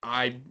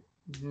 I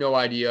no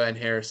idea, and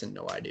Harrison,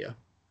 no idea.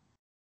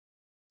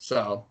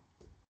 So,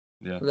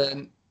 yeah.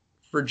 Then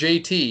for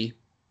JT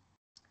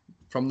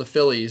from the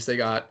Phillies, they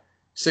got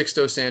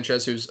Sixto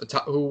Sanchez,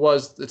 who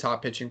was the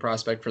top pitching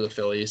prospect for the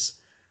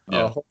Phillies.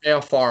 Jorge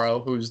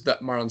Alfaro, who's the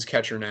Marlins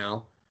catcher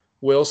now.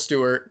 Will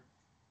Stewart,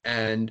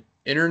 and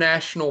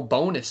international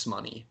bonus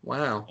money.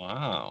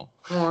 Wow.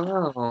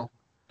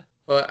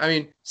 But I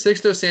mean,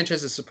 Sixto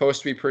Sanchez is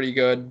supposed to be pretty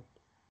good,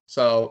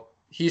 so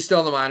he's still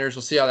in the minors.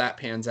 We'll see how that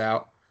pans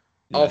out.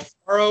 Yeah.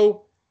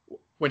 Alfaro,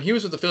 when he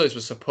was with the Phillies,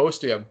 was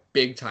supposed to be a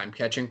big-time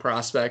catching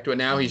prospect, but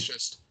now he's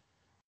just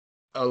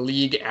a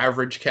league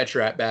average catcher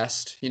at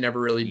best. He never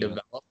really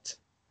developed.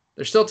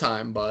 There's still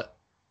time, but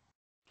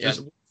yeah.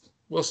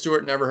 Will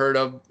Stewart, never heard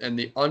of, and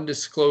the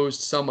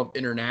undisclosed sum of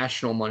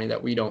international money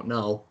that we don't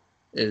know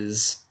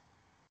is,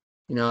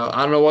 I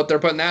don't know what they're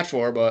putting that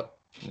for, but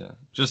yeah,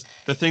 just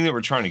the thing that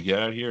we're trying to get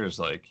at here is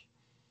like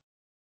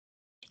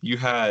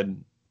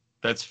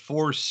that's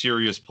 4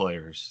 serious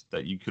players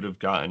that you could have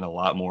gotten a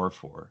lot more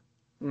for.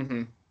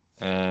 Mm-hmm.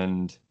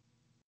 And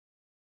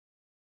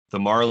the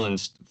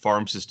Marlins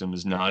farm system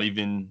is not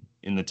even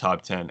in the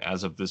top 10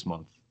 as of this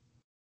month.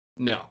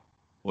 No.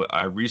 Well,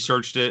 I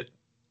researched it.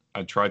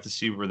 I tried to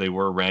see where they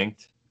were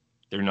ranked.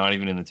 They're not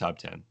even in the top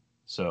 10.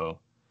 So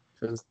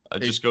it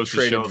just goes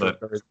to show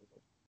that,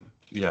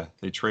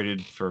 they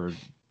traded for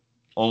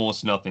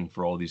almost nothing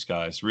for all these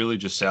guys. Really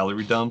just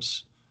salary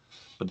dumps.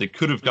 But they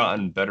could have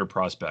gotten better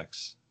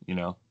prospects,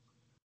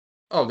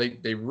 Oh,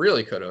 they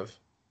really could have.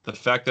 The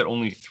fact that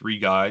only 3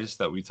 guys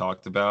that we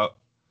talked about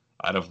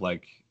out of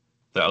like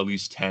the at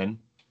least 10,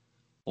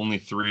 only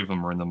 3 of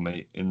them are in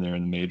the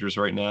majors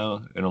right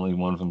now, and only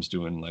one of them's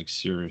doing like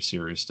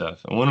serious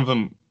stuff. And one of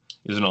them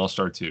is an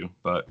all-star too,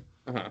 but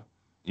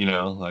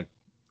like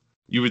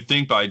you would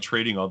think by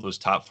trading all those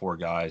top 4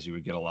 guys, you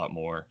would get a lot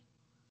more.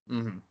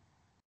 Mm-hmm.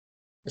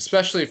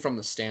 Especially from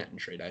the Stanton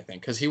trade, I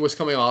think, because he was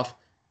coming off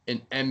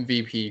an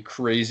MVP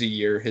crazy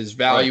year. His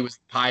value was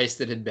the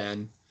highest it had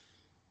been.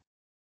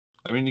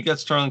 I mean, you got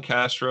Starlin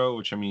Castro,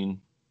 which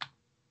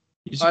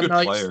he's a good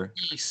player.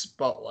 Piece,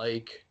 but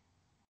like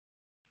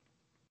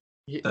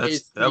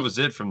that was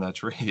it from that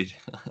trade.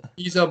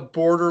 He's a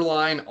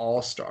borderline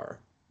all-star.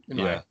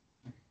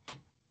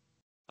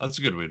 That's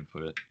a good way to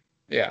put it.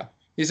 Yeah.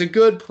 He's a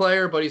good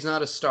player, but he's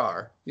not a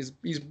star. He's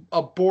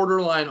a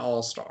borderline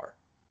all-star.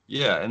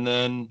 Yeah, and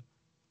then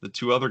the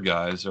 2 other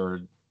guys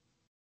are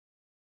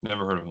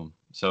never heard of them.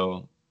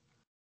 So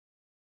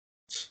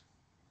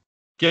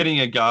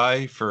getting a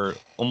guy for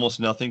almost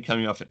nothing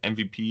coming off an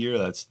MVP year,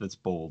 that's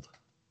bold.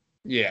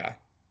 Yeah.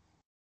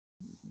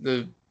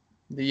 The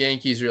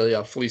Yankees really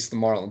fleeced the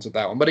Marlins with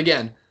that one. But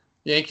again,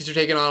 the Yankees are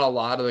taking on a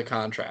lot of the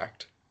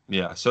contract.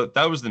 Yeah, so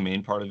that was the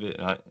main part of it,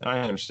 and I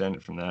understand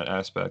it from that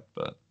aspect,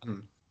 but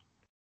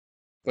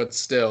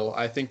still,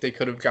 I think they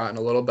could have gotten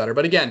a little better.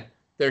 But again,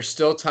 there's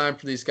still time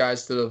for these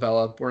guys to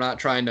develop. We're not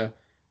trying to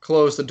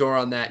close the door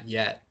on that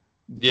yet.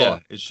 Yeah,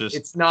 it's just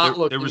it's not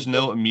looking. There was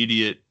no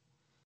immediate.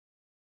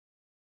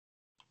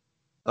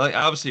 Like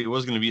obviously, it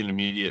was going to be an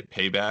immediate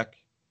payback,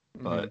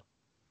 but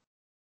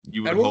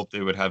you would hope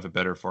they would have a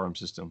better farm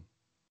system.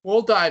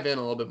 We'll dive in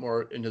a little bit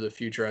more into the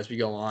future as we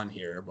go on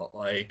here, but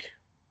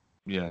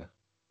yeah.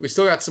 We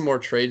still got some more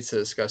trades to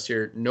discuss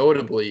here.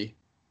 Notably,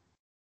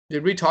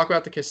 did we talk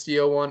about the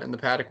Castillo one and the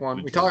Paddock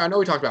one? I know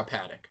we talked about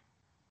Paddock.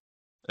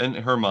 And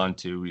Herman,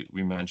 too.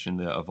 We mentioned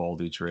the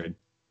Eovaldi trade.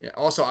 Yeah.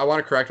 Also, I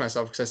want to correct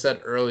myself because I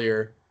said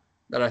earlier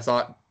that I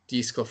thought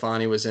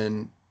DeSclafani was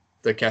in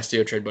the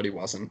Castillo trade, but he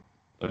wasn't.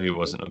 Oh, he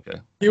wasn't?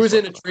 Okay. He was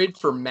in a trade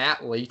for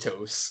Matt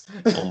Latos.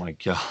 Oh, my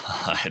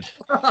God.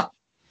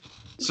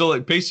 So,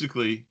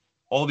 basically,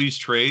 all these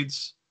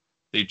trades,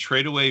 they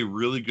trade away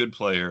really good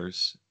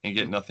players and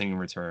get nothing in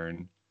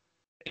return,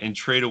 and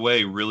trade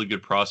away really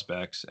good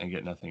prospects and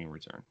get nothing in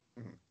return.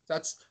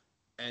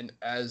 And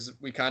as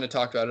we kind of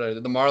talked about earlier,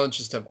 the Marlins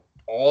just have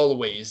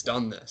always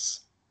done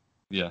this.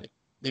 Yeah.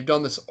 They've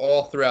done this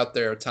all throughout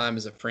their time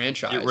as a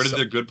franchise. Get rid of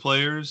their good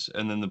players,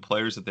 and then the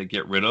players that they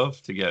get rid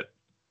of they get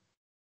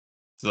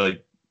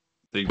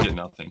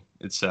nothing.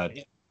 It's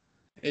sad.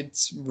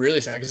 It's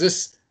really sad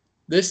because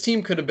this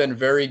team could have been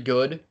very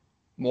good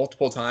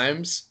multiple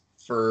times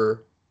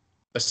for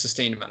a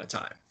sustained amount of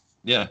time.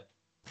 Yeah.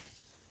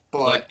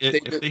 But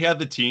if they had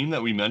the team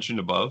that we mentioned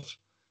above,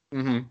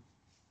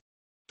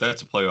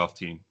 that's a playoff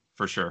team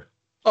for sure.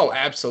 Oh,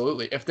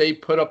 absolutely. If they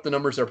put up the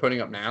numbers they're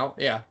putting up now,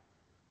 yeah.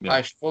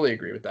 I fully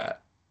agree with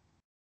that.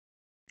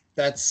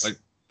 That's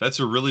That's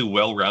a really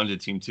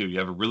well-rounded team too. You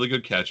have a really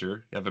good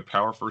catcher, you have a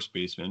power first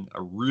baseman,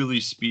 a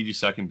really speedy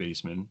second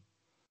baseman,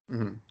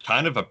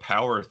 kind of a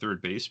power third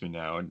baseman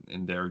now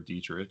in Derek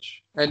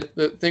Dietrich. And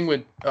the thing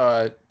with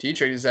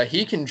Dietrich is that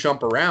he can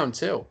jump around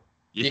too.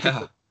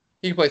 Yeah,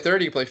 he can play third,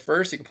 he can play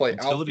first, he can play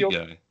utility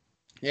outfield. guy.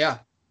 Yeah,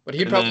 but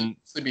he'd probably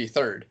be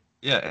third.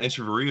 Yeah,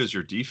 Echeverria is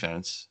your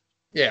defense.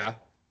 Yeah.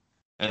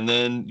 And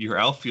then your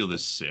outfield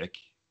is sick.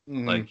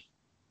 Like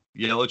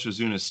Yelich,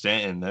 Ozuna,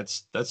 Stanton,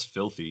 that's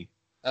filthy.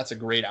 That's a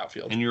great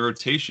outfield. And your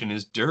rotation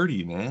is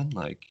dirty, man.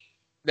 Like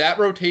that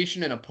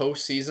rotation in a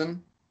postseason,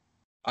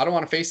 I don't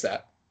want to face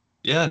that.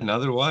 Yeah,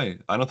 neither do I.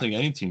 I don't think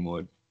any team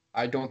would.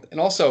 I don't. And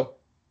also,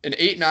 an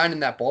 8-9 in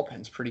that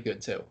bullpen is pretty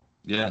good too.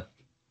 Yeah.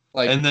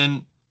 And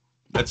then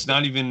that's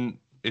not even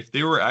if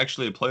they were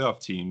actually a playoff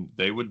team,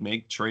 they would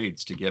make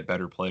trades to get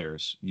better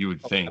players. You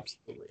would think.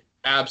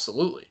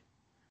 Absolutely.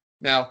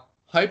 Now,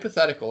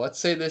 hypothetical. Let's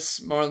say this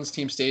Marlins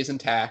team stays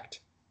intact.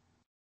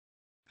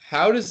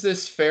 How does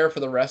this fare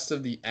for the rest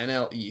of the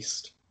NL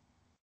East?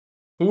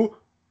 Who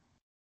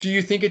do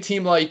you think a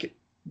team like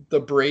the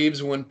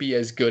Braves wouldn't be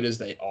as good as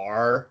they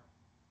are?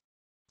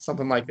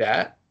 Something like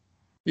that?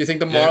 You think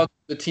the Marlins,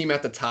 the team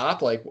at the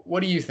top? Like, what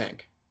do you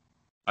think?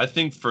 I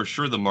think for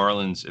sure the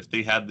Marlins, if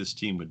they had this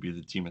team, would be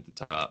the team at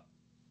the top.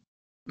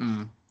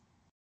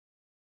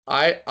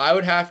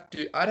 I'd have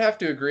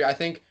to agree. I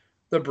think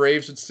the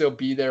Braves would still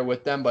be there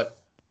with them,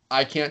 but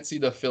I can't see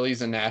the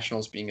Phillies and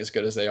Nationals being as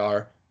good as they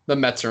are. The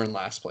Mets are in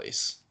last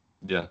place.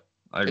 Yeah,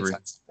 I agree.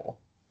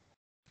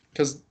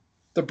 Because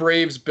the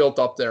Braves built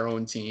up their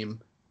own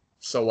team,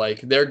 so like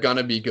they're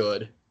gonna be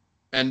good,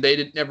 and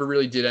they never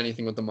really did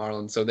anything with the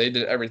Marlins, so they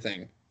did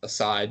everything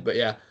aside. But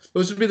yeah,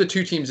 those would be the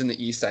two teams in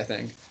the East, I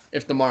think,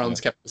 if the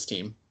Marlins kept this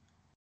team.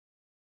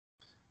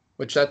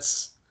 Which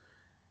it's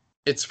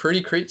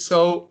pretty crazy.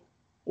 So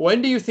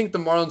when do you think the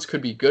Marlins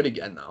could be good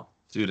again, though?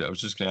 Dude, I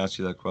was just gonna ask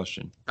you that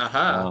question.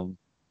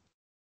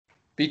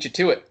 Beat you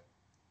to it.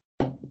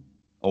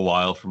 A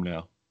while from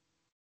now.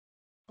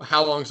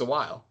 How long's a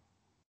while?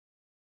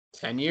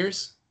 10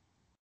 years?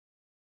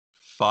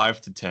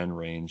 5 to 10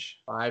 range.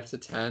 5 to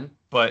 10.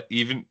 But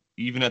even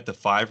at the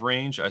 5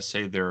 range, I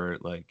say they're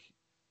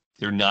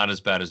not as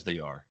bad as they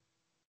are.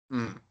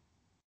 And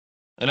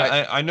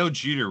I know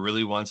Jeter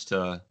really wants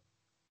to,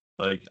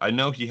 I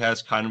know he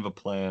has kind of a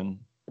plan.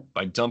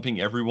 By dumping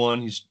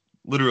everyone, he's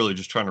literally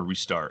just trying to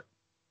restart.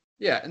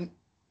 Yeah, and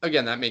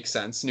again, that makes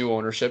sense. New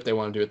ownership, they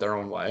want to do it their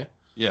own way.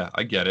 Yeah,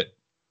 I get it.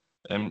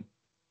 And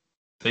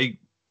they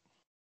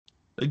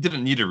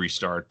didn't need a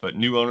restart, but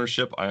new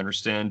ownership, I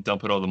understand,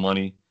 dumping all the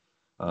money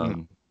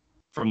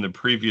from the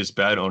previous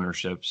bad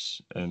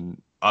ownerships,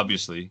 and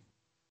obviously,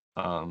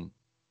 I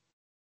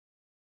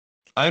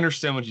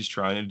understand what he's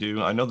trying to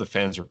do. I know the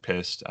fans are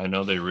pissed. I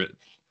know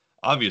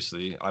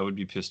obviously, I would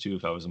be pissed too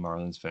if I was a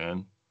Marlins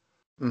fan,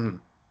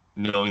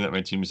 knowing that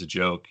my team is a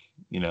joke,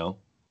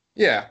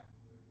 Yeah.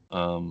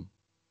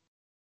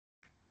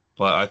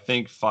 But I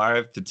think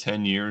 5 to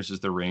 10 years is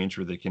the range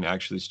where they can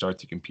actually start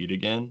to compete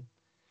again.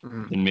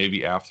 And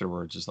maybe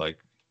afterwards is like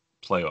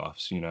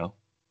playoffs,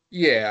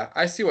 Yeah,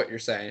 I see what you're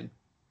saying.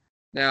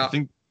 Now, I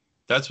think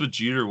that's what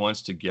Jeter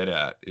wants to get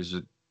at, is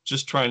it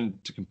just trying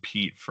to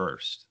compete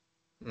first.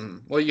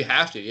 Well, you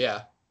have to,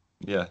 yeah.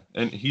 Yeah,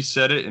 and he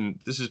said it,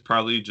 and this is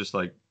probably just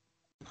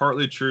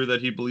partly true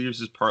that he believes,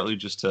 is partly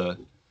just because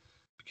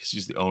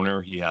he's the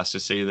owner, he has to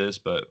say this,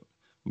 but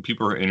when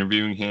people were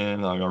interviewing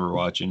him, I remember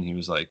watching, he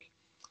was like,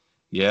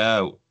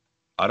 yeah,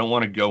 I don't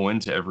want to go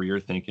into every year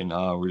thinking,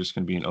 we're just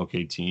going to be an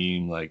okay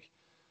team.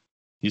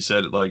 He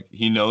said,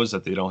 he knows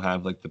that they don't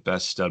have the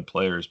best stud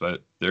players,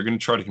 but they're going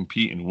to try to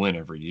compete and win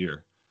every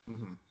year.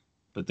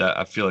 But that,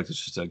 I feel like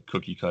it's just a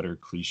cookie cutter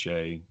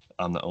cliche.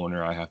 I'm the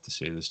owner, I have to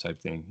say this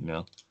type thing,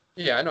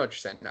 Yeah, I know what you're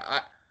saying.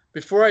 Now,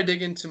 before I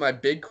dig into my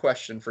big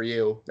question for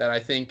you, that I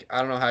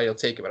don't know how you'll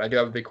take it, but I do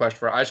have a big question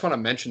for you. I just want to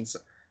mention,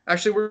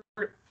 actually,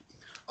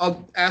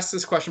 I'll ask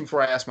this question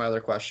before I ask my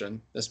other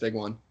question, this big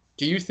one.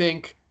 Do you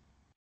think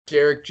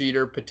Derek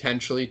Jeter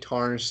potentially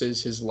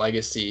tarnishes his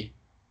legacy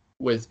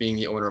with being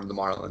the owner of the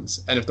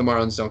Marlins? And if the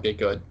Marlins don't get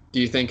good,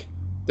 do you think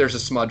there's a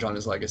smudge on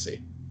his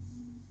legacy?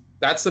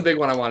 That's the big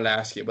one I wanted to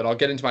ask you, but I'll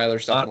get into my other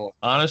stuff more.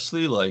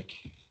 Honestly,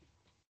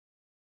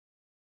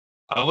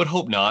 I would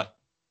hope not.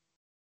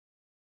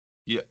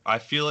 Yeah, I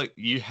feel like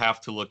you have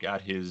to look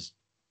at his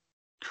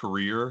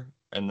career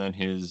and then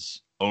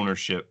his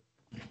ownership.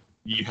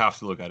 You have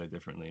to look at it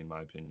differently, in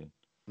my opinion.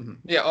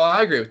 Yeah, well,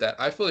 I agree with that.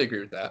 I fully agree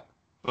with that.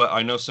 But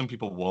I know some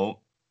people won't,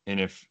 and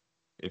if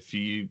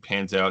he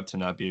pans out to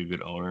not be a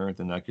good owner,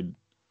 then that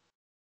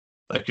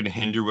could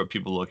hinder what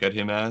people look at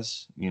him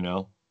as, I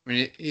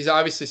mean, he's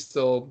obviously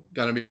still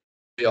gonna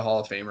be a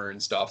Hall of Famer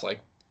and stuff.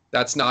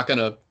 That's not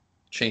gonna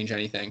change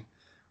anything.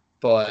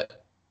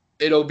 But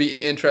it'll be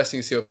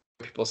interesting to see what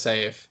people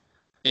say if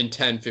in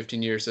 10,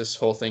 15 years this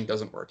whole thing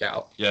doesn't work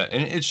out. Yeah,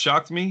 and it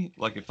shocked me.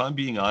 If I'm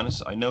being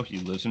honest, I know he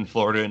lives in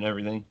Florida and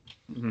everything,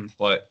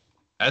 but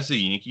as a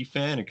Yankee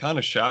fan, it kind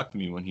of shocked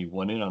me when he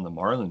went in on the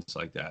Marlins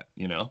like that,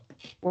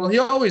 Well, he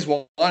always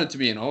wanted to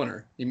be an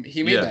owner.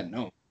 He made that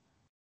known.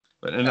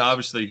 And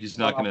obviously, he's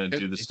not going to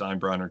do the opportunity.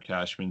 Steinbrenner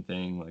Cashman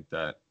thing like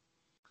that.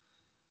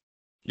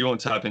 He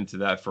won't tap into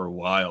that for a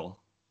while.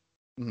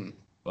 Mhm.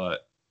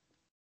 But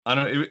I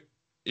don't know.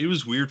 It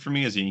was weird for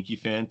me as a Yankee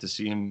fan to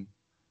see him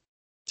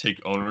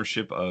take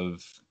ownership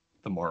of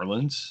the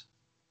Marlins.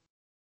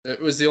 It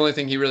was the only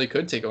thing he really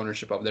could take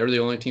ownership of. They were the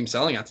only team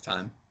selling at the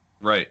time.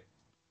 Right.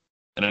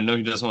 And I know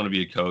he doesn't want to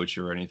be a coach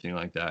or anything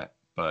like that.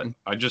 But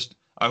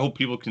I hope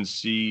people can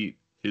see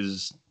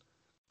his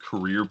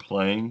career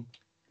playing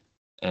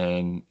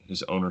and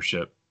his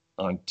ownership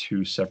on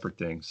two separate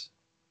things.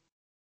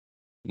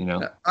 You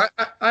know?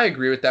 I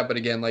agree with that, but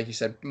again, like you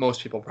said,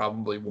 most people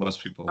probably won't.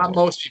 Most people Not won't.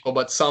 most people,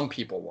 but some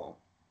people won't.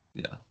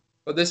 Yeah.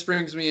 But this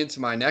brings me into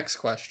my next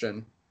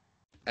question,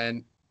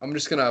 and I'm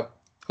just gonna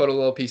put a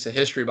little piece of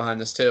history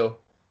behind this too.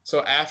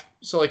 So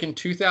like in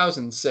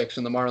 2006,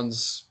 when the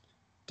Marlins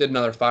did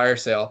another fire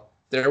sale,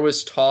 there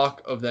was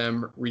talk of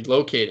them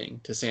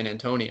relocating to San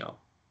Antonio.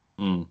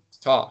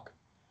 Talk.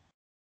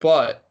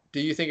 But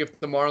do you think if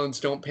the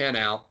Marlins don't pan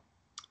out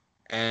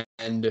and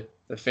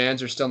the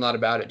fans are still not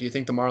about it, do you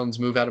think the Marlins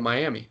move out of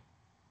Miami?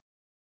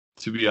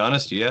 To be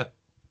honest, yeah.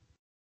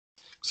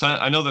 So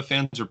I know the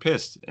fans are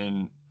pissed,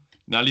 and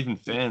not even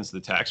fans, the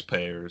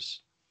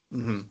taxpayers,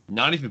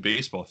 not even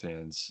baseball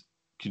fans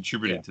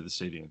contributed to the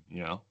stadium,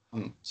 you know?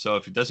 So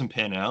if it doesn't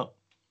pan out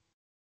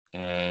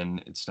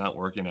and it's not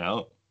working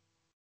out,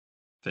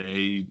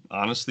 they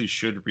honestly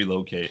should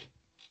relocate.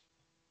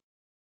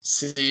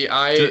 See,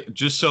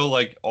 just so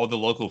like all the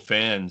local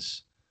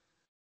fans,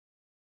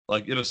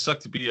 like it'll suck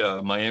to be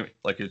a Miami,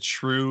 like a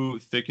true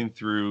thick and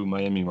through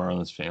Miami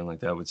Marlins fan. Like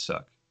that would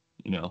suck,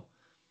 you know.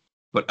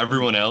 But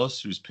everyone else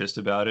who's pissed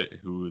about it,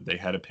 who they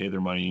had to pay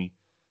their money,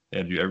 they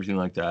had to do everything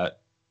like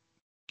that,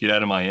 get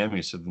out of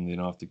Miami so then they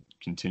don't have to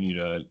continue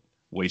to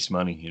waste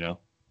money, you know.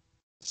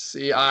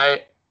 See,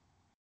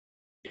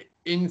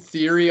 in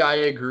theory, I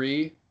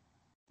agree,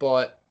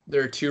 but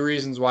there are two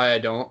reasons why I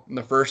don't. And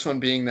the first one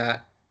being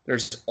that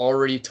there's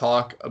already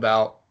talk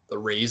about the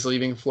Rays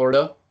leaving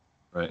Florida.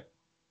 Right.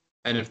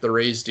 And if the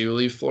Rays do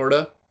leave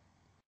Florida,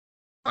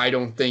 I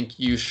don't think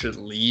you should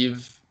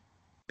leave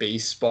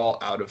baseball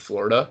out of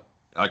Florida.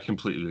 I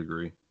completely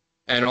agree.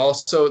 And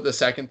also the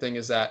second thing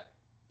is that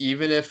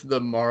even if the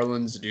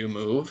Marlins do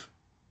move,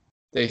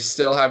 they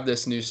still have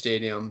this new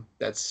stadium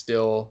that's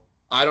still,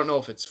 I don't know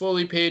if it's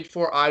fully paid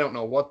for. I don't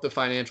know what the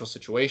financial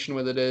situation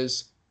with it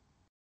is.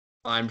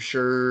 I'm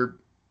sure,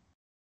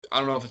 I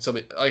don't know if it's still,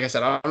 like I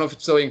said, I don't know if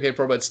it's still being paid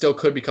for, but it still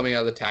could be coming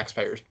out of the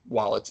taxpayers'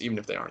 wallets, even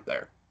if they aren't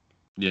there.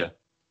 Yeah.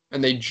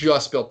 And they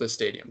just built this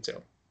stadium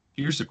too.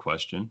 Here's a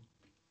question.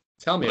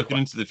 Tell me. Looking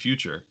into the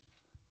future.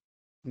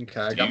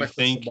 Okay, I do you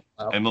think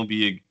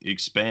MLB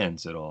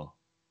expands at all?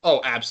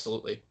 Oh,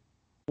 absolutely.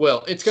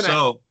 Well,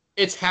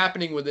 it's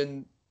happening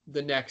within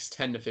the next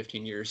 10 to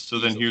 15 years. So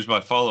then here's my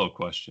follow-up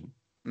question.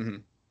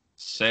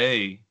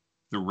 Say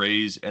the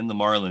Rays and the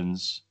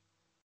Marlins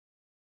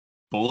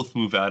both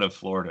move out of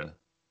Florida.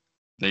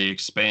 They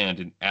expand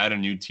and add a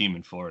new team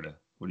in Florida.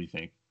 What do you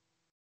think?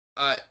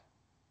 The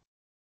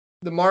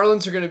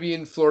Marlins are going to be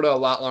in Florida a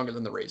lot longer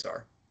than the Rays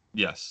are.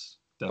 Yes.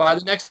 Definitely. By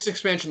the next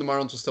expansion, the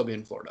Marlins will still be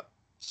in Florida.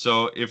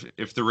 So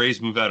if the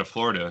Rays move out of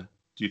Florida,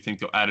 do you think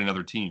they'll add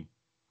another team?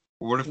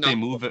 Or what if they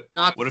move it?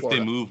 What if they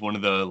move one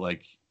of the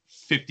like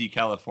 50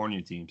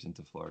 California teams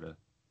into Florida?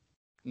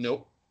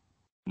 Nope.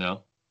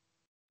 No?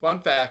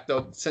 Fun fact,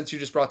 though, since you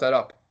just brought that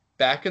up,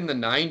 back in the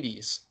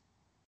 90s,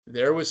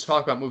 there was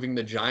talk about moving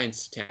the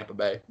Giants to Tampa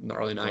Bay in the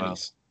early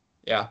 90s.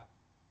 Wow.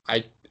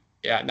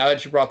 Yeah. Now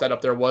that you brought that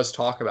up, there was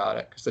talk about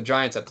it because the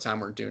Giants at the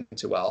time weren't doing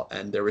too well,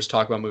 and there was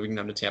talk about moving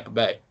them to Tampa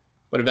Bay.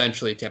 But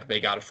eventually, Tampa Bay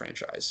got a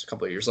franchise a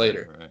couple of years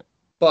later. Right.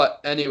 But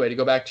anyway, to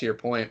go back to your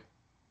point,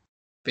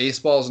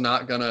 baseball is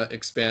not going to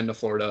expand to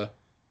Florida.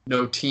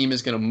 No team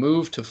is going to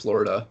move to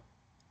Florida.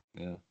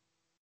 Yeah.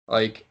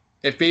 Like,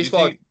 if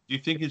baseball... Do you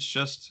think it's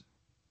just...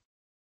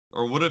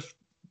 Or what if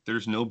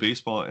there's no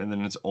baseball and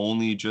then it's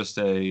only just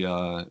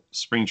a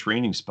spring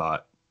training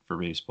spot for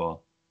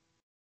baseball?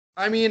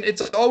 I mean,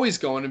 it's always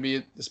going to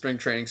be the spring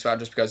training spot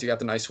just because you got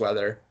the nice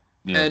weather.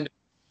 Yeah. And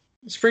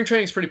spring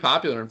training is pretty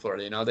popular in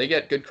Florida. You know, they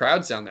get good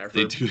crowds down there.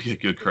 They do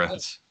get good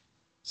crowds.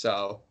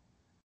 So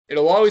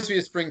it'll always be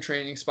a spring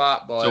training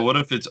spot. But so what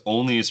if it's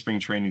only a spring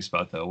training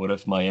spot, though? What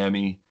if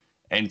Miami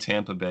and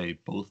Tampa Bay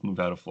both move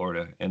out of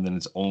Florida and then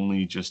it's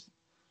only just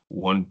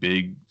one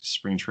big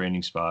spring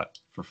training spot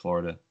for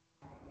Florida?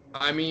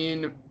 I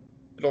mean,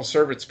 it'll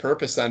serve its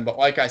purpose then. But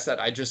like I said,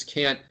 I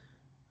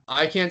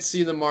can't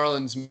see the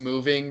Marlins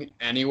moving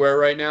anywhere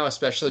right now,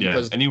 especially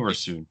because anywhere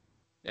soon.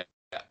 Yeah,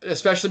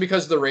 especially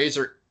because the Rays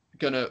are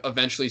gonna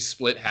eventually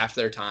split half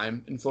their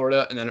time in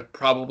Florida and then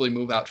probably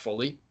move out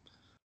fully.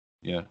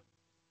 Yeah.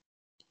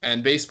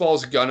 And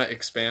baseball's gonna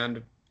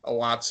expand a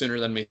lot sooner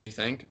than we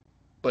think,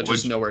 but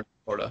just nowhere in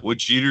Florida. What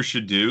Jeter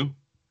should do,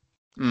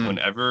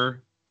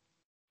 whenever,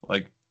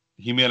 like,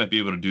 he may not be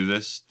able to do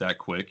this that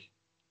quick.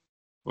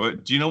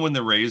 But do you know when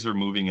the Rays are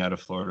moving out of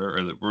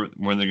Florida or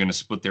when they're going to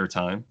split their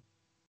time?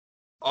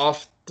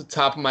 Off the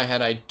top of my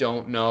head, I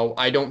don't know.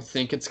 I don't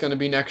think it's going to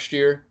be next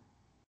year,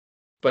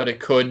 but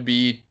it could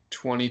be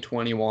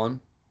 2021,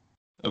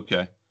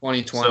 Okay.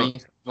 2020,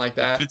 So like if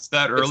that. it's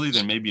that early,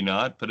 then maybe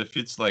not. But if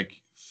it's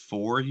like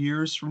 4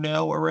 years from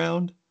now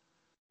around,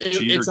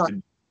 Jeter It's not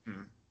could.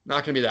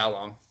 not going to be that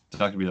long. It's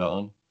not gonna be that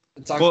long.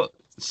 It's not. Well,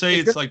 say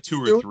It's it's gonna like be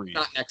 2 or soon, 3.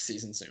 not next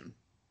season soon.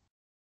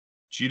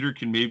 Jeter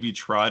can maybe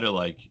try to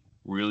like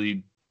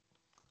really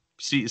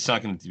see. It's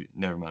not gonna.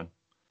 Never mind.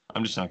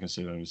 I'm just not gonna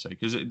say what I'm gonna say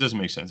because it doesn't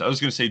make sense. I was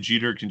gonna say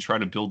Jeter can try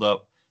to build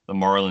up the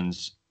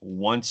Marlins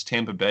once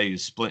Tampa Bay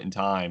is split in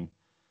time.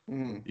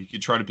 Mm. You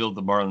could try to build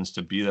the Marlins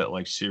to be that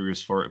like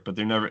serious for it, but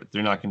they're not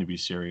going to be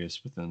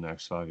serious within the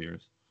next 5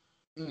 years.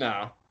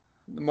 No,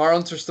 the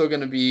Marlins are still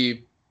going to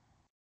be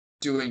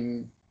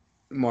doing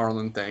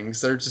Marlin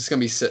things. They're just going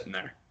to be sitting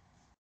there.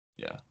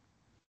 Yeah.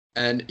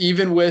 And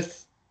even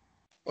with,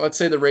 let's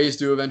say the Rays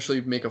do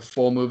eventually make a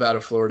full move out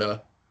of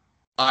Florida,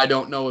 I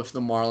don't know if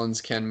the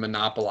Marlins can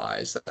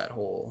monopolize that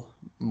whole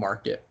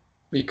market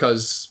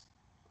because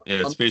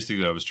Yeah, it's basically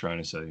what I was trying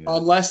to say. Yeah.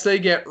 unless they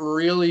get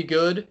really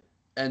good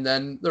and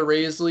then the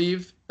Rays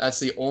leave, that's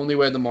the only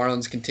way the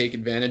Marlins can take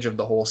advantage of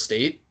the whole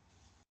state.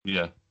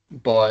 Yeah.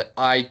 But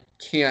I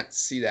can't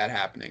see that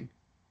happening.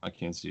 I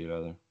can't see it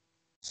either.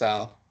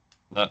 So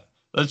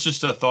That's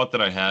just a thought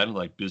that I had,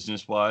 like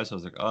business wise. I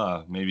was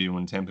like, maybe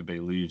when Tampa Bay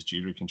leaves,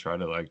 Jeter can try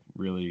to like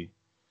really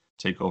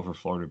take over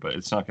Florida, but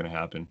it's not going to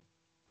happen.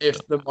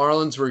 if the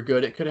Marlins were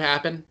good, it could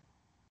happen.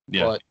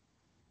 Yeah. But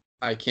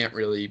I can't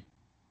really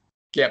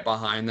get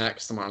behind that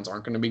because the Marlins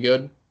aren't going to be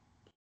good.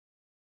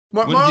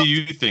 When do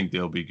you think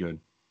they'll be good?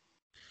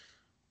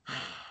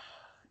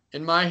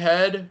 In my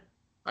head,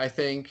 I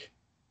think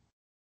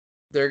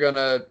they're going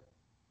to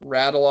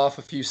rattle off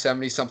a few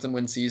 70-something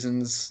win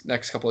seasons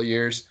next couple of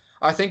years.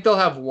 I think they'll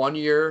have 1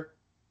 year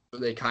where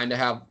they kind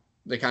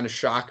of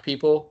shock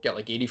people, get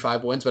like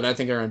 85 wins, but I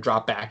think they're going to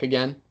drop back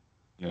again.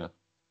 Yeah.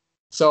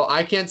 So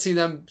I can't see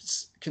them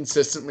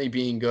consistently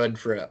being good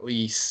for at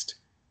least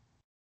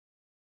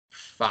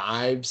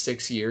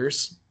 5-6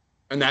 years.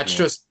 And that's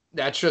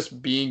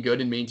just being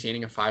good and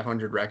maintaining a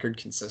 500 record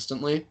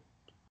consistently.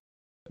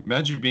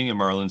 Imagine being a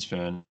Marlins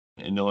fan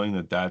and knowing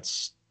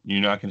that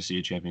you're not going to see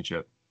a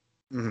championship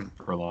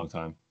for a long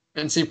time.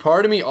 And see,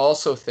 part of me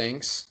also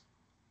thinks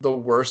the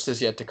worst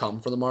is yet to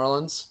come for the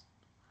Marlins.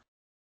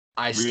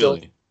 I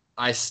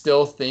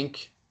still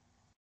think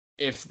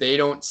if they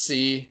don't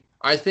see,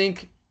 I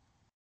think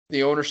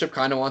the ownership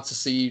kind of wants to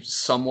see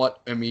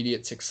somewhat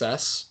immediate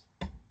success.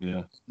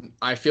 Yeah.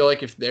 I feel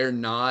like if they're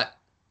not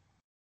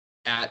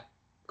at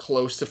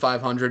close to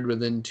 500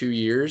 within 2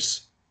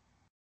 years,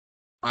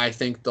 I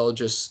think they'll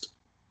just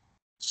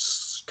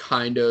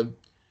kind of,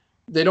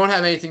 they don't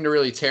have anything to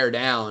really tear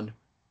down,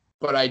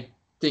 but I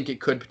think it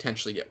could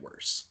potentially get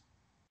worse,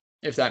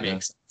 if that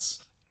makes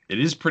sense. It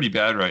is pretty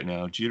bad right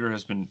now. Jeter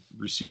has been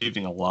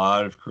receiving a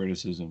lot of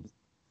criticism.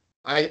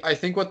 I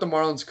think what the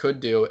Marlins could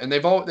do, and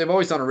they've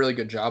always done a really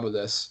good job of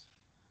this,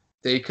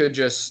 they could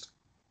just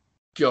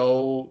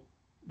go.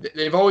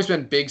 They've always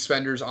been big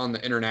spenders on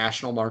the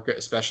international market,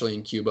 especially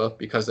in Cuba,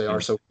 because they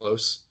are so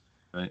close.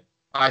 Right.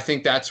 I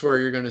think that's where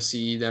you're going to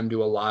see them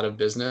do a lot of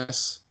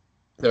business.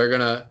 They're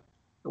going to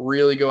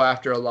really go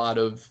after a lot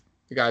of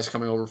the guys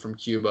coming over from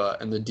Cuba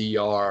and the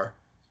DR.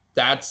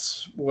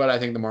 That's what I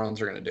think the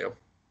Marlins are going to do.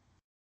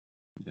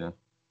 Yeah.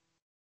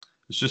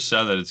 It's just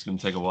sad that it's going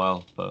to take a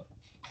while, but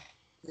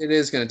it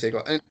is going to take a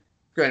while. And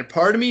granted,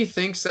 part of me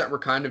thinks that we're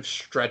kind of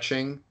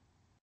stretching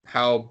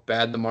how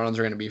bad the Marlins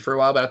are going to be for a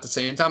while, but at the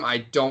same time, I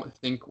don't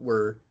think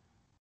we're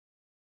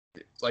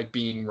like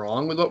being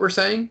wrong with what we're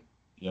saying.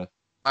 Yeah.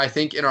 I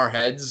think in our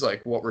heads,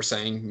 like what we're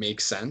saying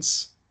makes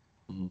sense.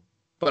 Mm-hmm.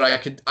 But I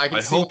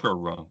hope we're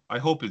wrong. I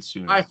hope it's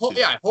soon. I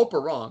hope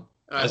we're wrong.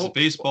 And as a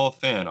baseball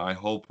fan, I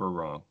hope we're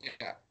wrong.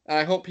 Yeah. And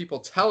I hope people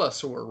tell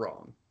us we're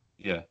wrong.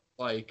 Yeah.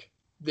 Like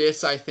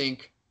this, I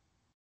think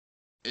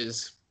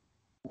is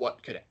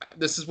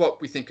this is what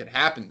we think could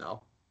happen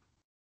though.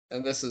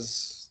 And this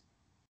is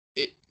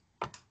it.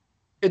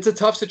 It's a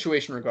tough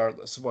situation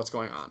regardless of what's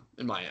going on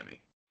in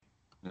Miami.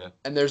 Yeah.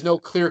 And there's no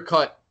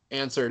clear-cut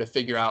answer to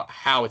figure out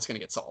how it's going to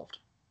get solved.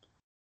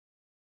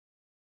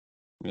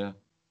 Yeah,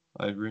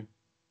 I agree.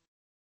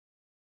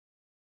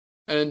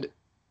 And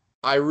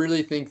I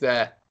really think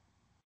that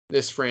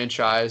this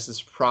franchise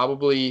is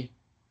probably,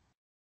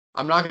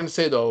 I'm not going to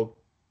say though,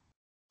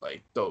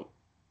 I got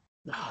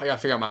to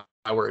figure out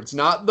my words,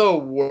 not the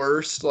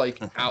worst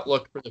like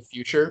outlook for the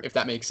future, if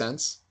that makes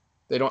sense.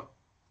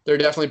 They're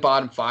definitely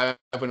bottom 5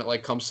 when it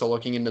like comes to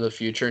looking into the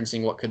future and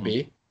seeing what could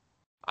be.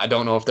 I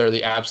don't know if they're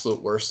the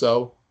absolute worst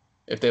though.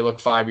 If they look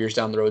 5 years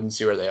down the road and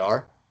see where they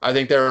are, I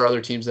think there are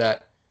other teams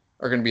that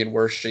are going to be in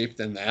worse shape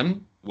than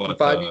them. What,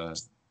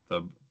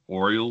 the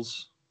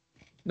Orioles?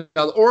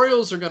 Now the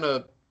Orioles are going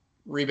to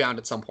rebound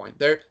at some point.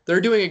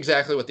 They're doing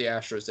exactly what the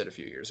Astros did a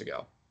few years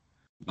ago.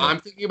 Yeah. I'm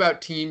thinking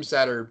about teams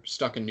that are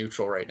stuck in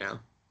neutral right now.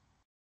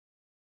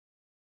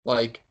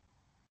 Like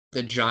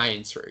the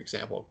Giants, for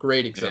example.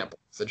 Great example.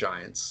 Yeah. The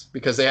Giants.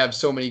 Because they have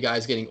so many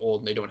guys getting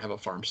old and they don't have a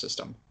farm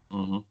system.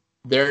 Mm-hmm.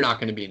 They're not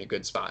going to be in a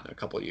good spot in a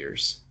couple of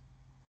years.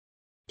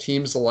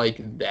 Teams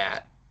like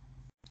that.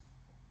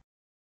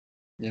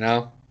 You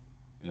know?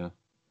 Yeah.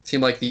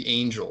 Team like the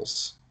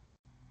Angels.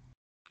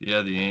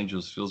 Yeah, the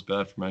Angels. Feels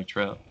bad for Mike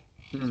Trout.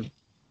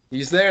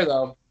 He's there,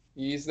 though.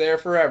 He's there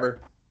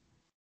forever.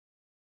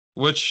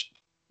 Which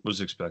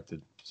was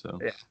expected. So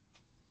Yeah.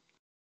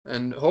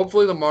 And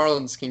hopefully the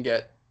Marlins can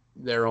get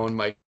their own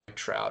Mike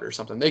Trout or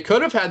something. They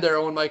could have had their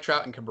own Mike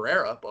Trout and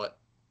Cabrera, but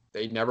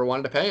they never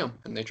wanted to pay him,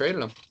 and they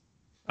traded him.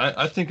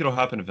 I think it'll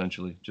happen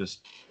eventually.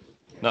 Just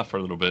not for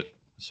a little bit.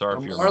 Sorry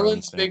The if you're a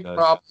Marlins' fan, big guys.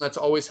 problem that's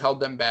always held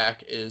them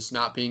back is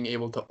not being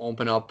able to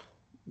open up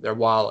their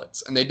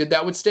wallets. And they did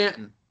that with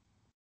Stanton.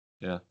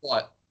 Yeah.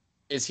 But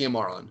is he a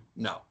Marlin?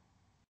 No.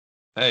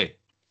 Hey,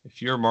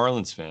 if you're a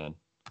Marlins fan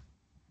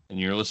and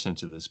you're listening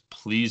to this,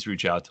 please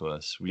reach out to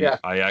us.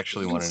 I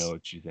actually want to know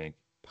what you think.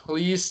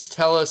 Please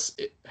tell us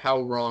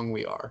how wrong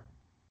we are.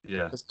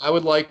 Yeah. Because I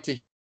would like to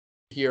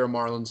hear a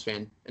Marlins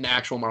fan, an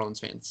actual Marlins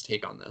fan's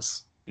take on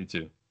this. Me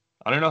too.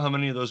 I don't know how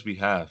many of those we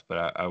have,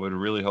 but I would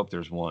really hope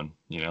there's one,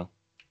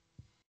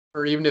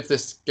 Or even if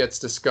this gets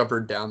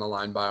discovered down the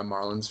line by a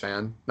Marlins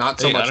fan. Not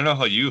so Hey, much. I don't know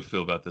how you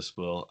feel about this,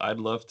 Will. I'd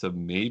love to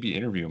maybe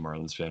interview a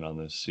Marlins fan on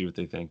this, see what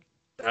they think.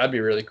 That'd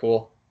be really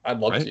cool. I'd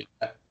love Right? to do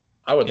that.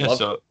 I would love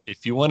So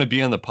if you want to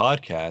be on the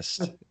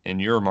podcast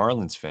and you're a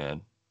Marlins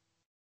fan,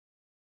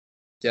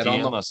 to.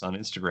 DM us on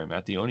Instagram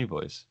at the Oni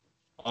Boys.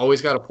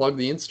 Always got to plug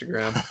the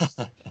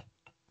Instagram.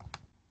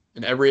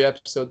 In every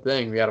episode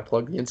thing, we got to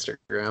plug the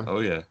Instagram.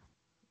 Oh, yeah.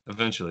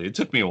 Eventually. It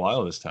took me a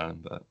while this time,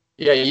 but.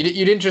 Yeah,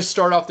 you didn't just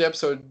start off the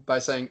episode by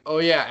saying, "Oh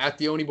yeah, at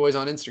the Oni Boys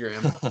on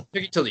Instagram." It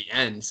took it till the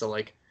end, so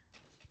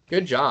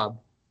good job.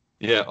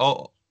 Yeah.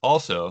 Oh,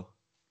 also,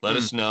 let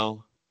us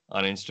know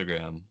on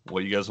Instagram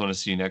what you guys want to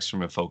see next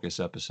from a Focus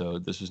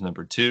episode. This was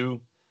number 2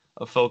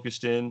 of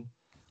Focused In.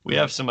 We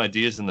have some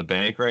ideas in the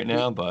bank right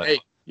now, but hey,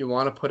 you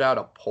want to put out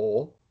a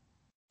poll?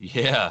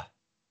 Yeah,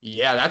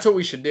 that's what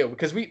we should do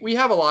because we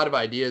have a lot of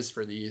ideas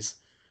for these,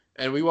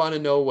 and we want to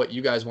know what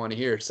you guys want to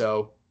hear.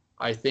 So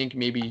I think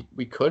maybe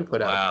we could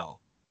put out. Wow,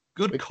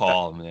 good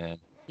call, man.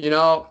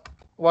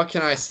 What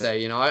can I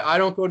say? I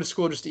don't go to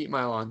school just to eat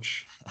my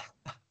lunch.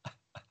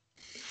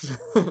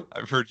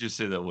 I've heard you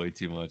say that way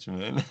too much,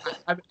 man.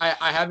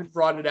 I haven't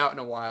brought it out in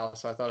a while,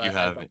 so I thought You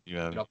haven't.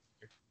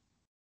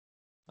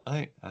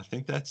 I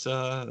think that's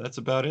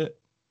about it.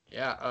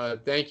 Yeah.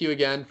 Thank you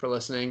again for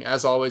listening.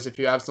 As always, if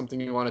you have something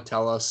you want to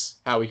tell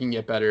us how we can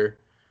get better,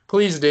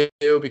 please do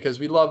because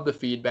we love the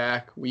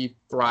feedback. We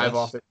thrive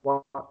off it.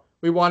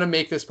 We want to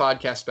make this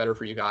podcast better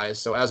for you guys.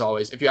 So as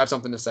always, if you have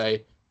something to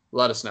say,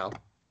 let us know.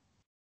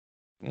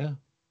 Yeah.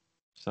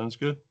 Sounds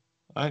good.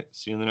 All right.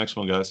 See you in the next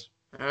one, guys.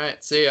 All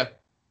right. See ya.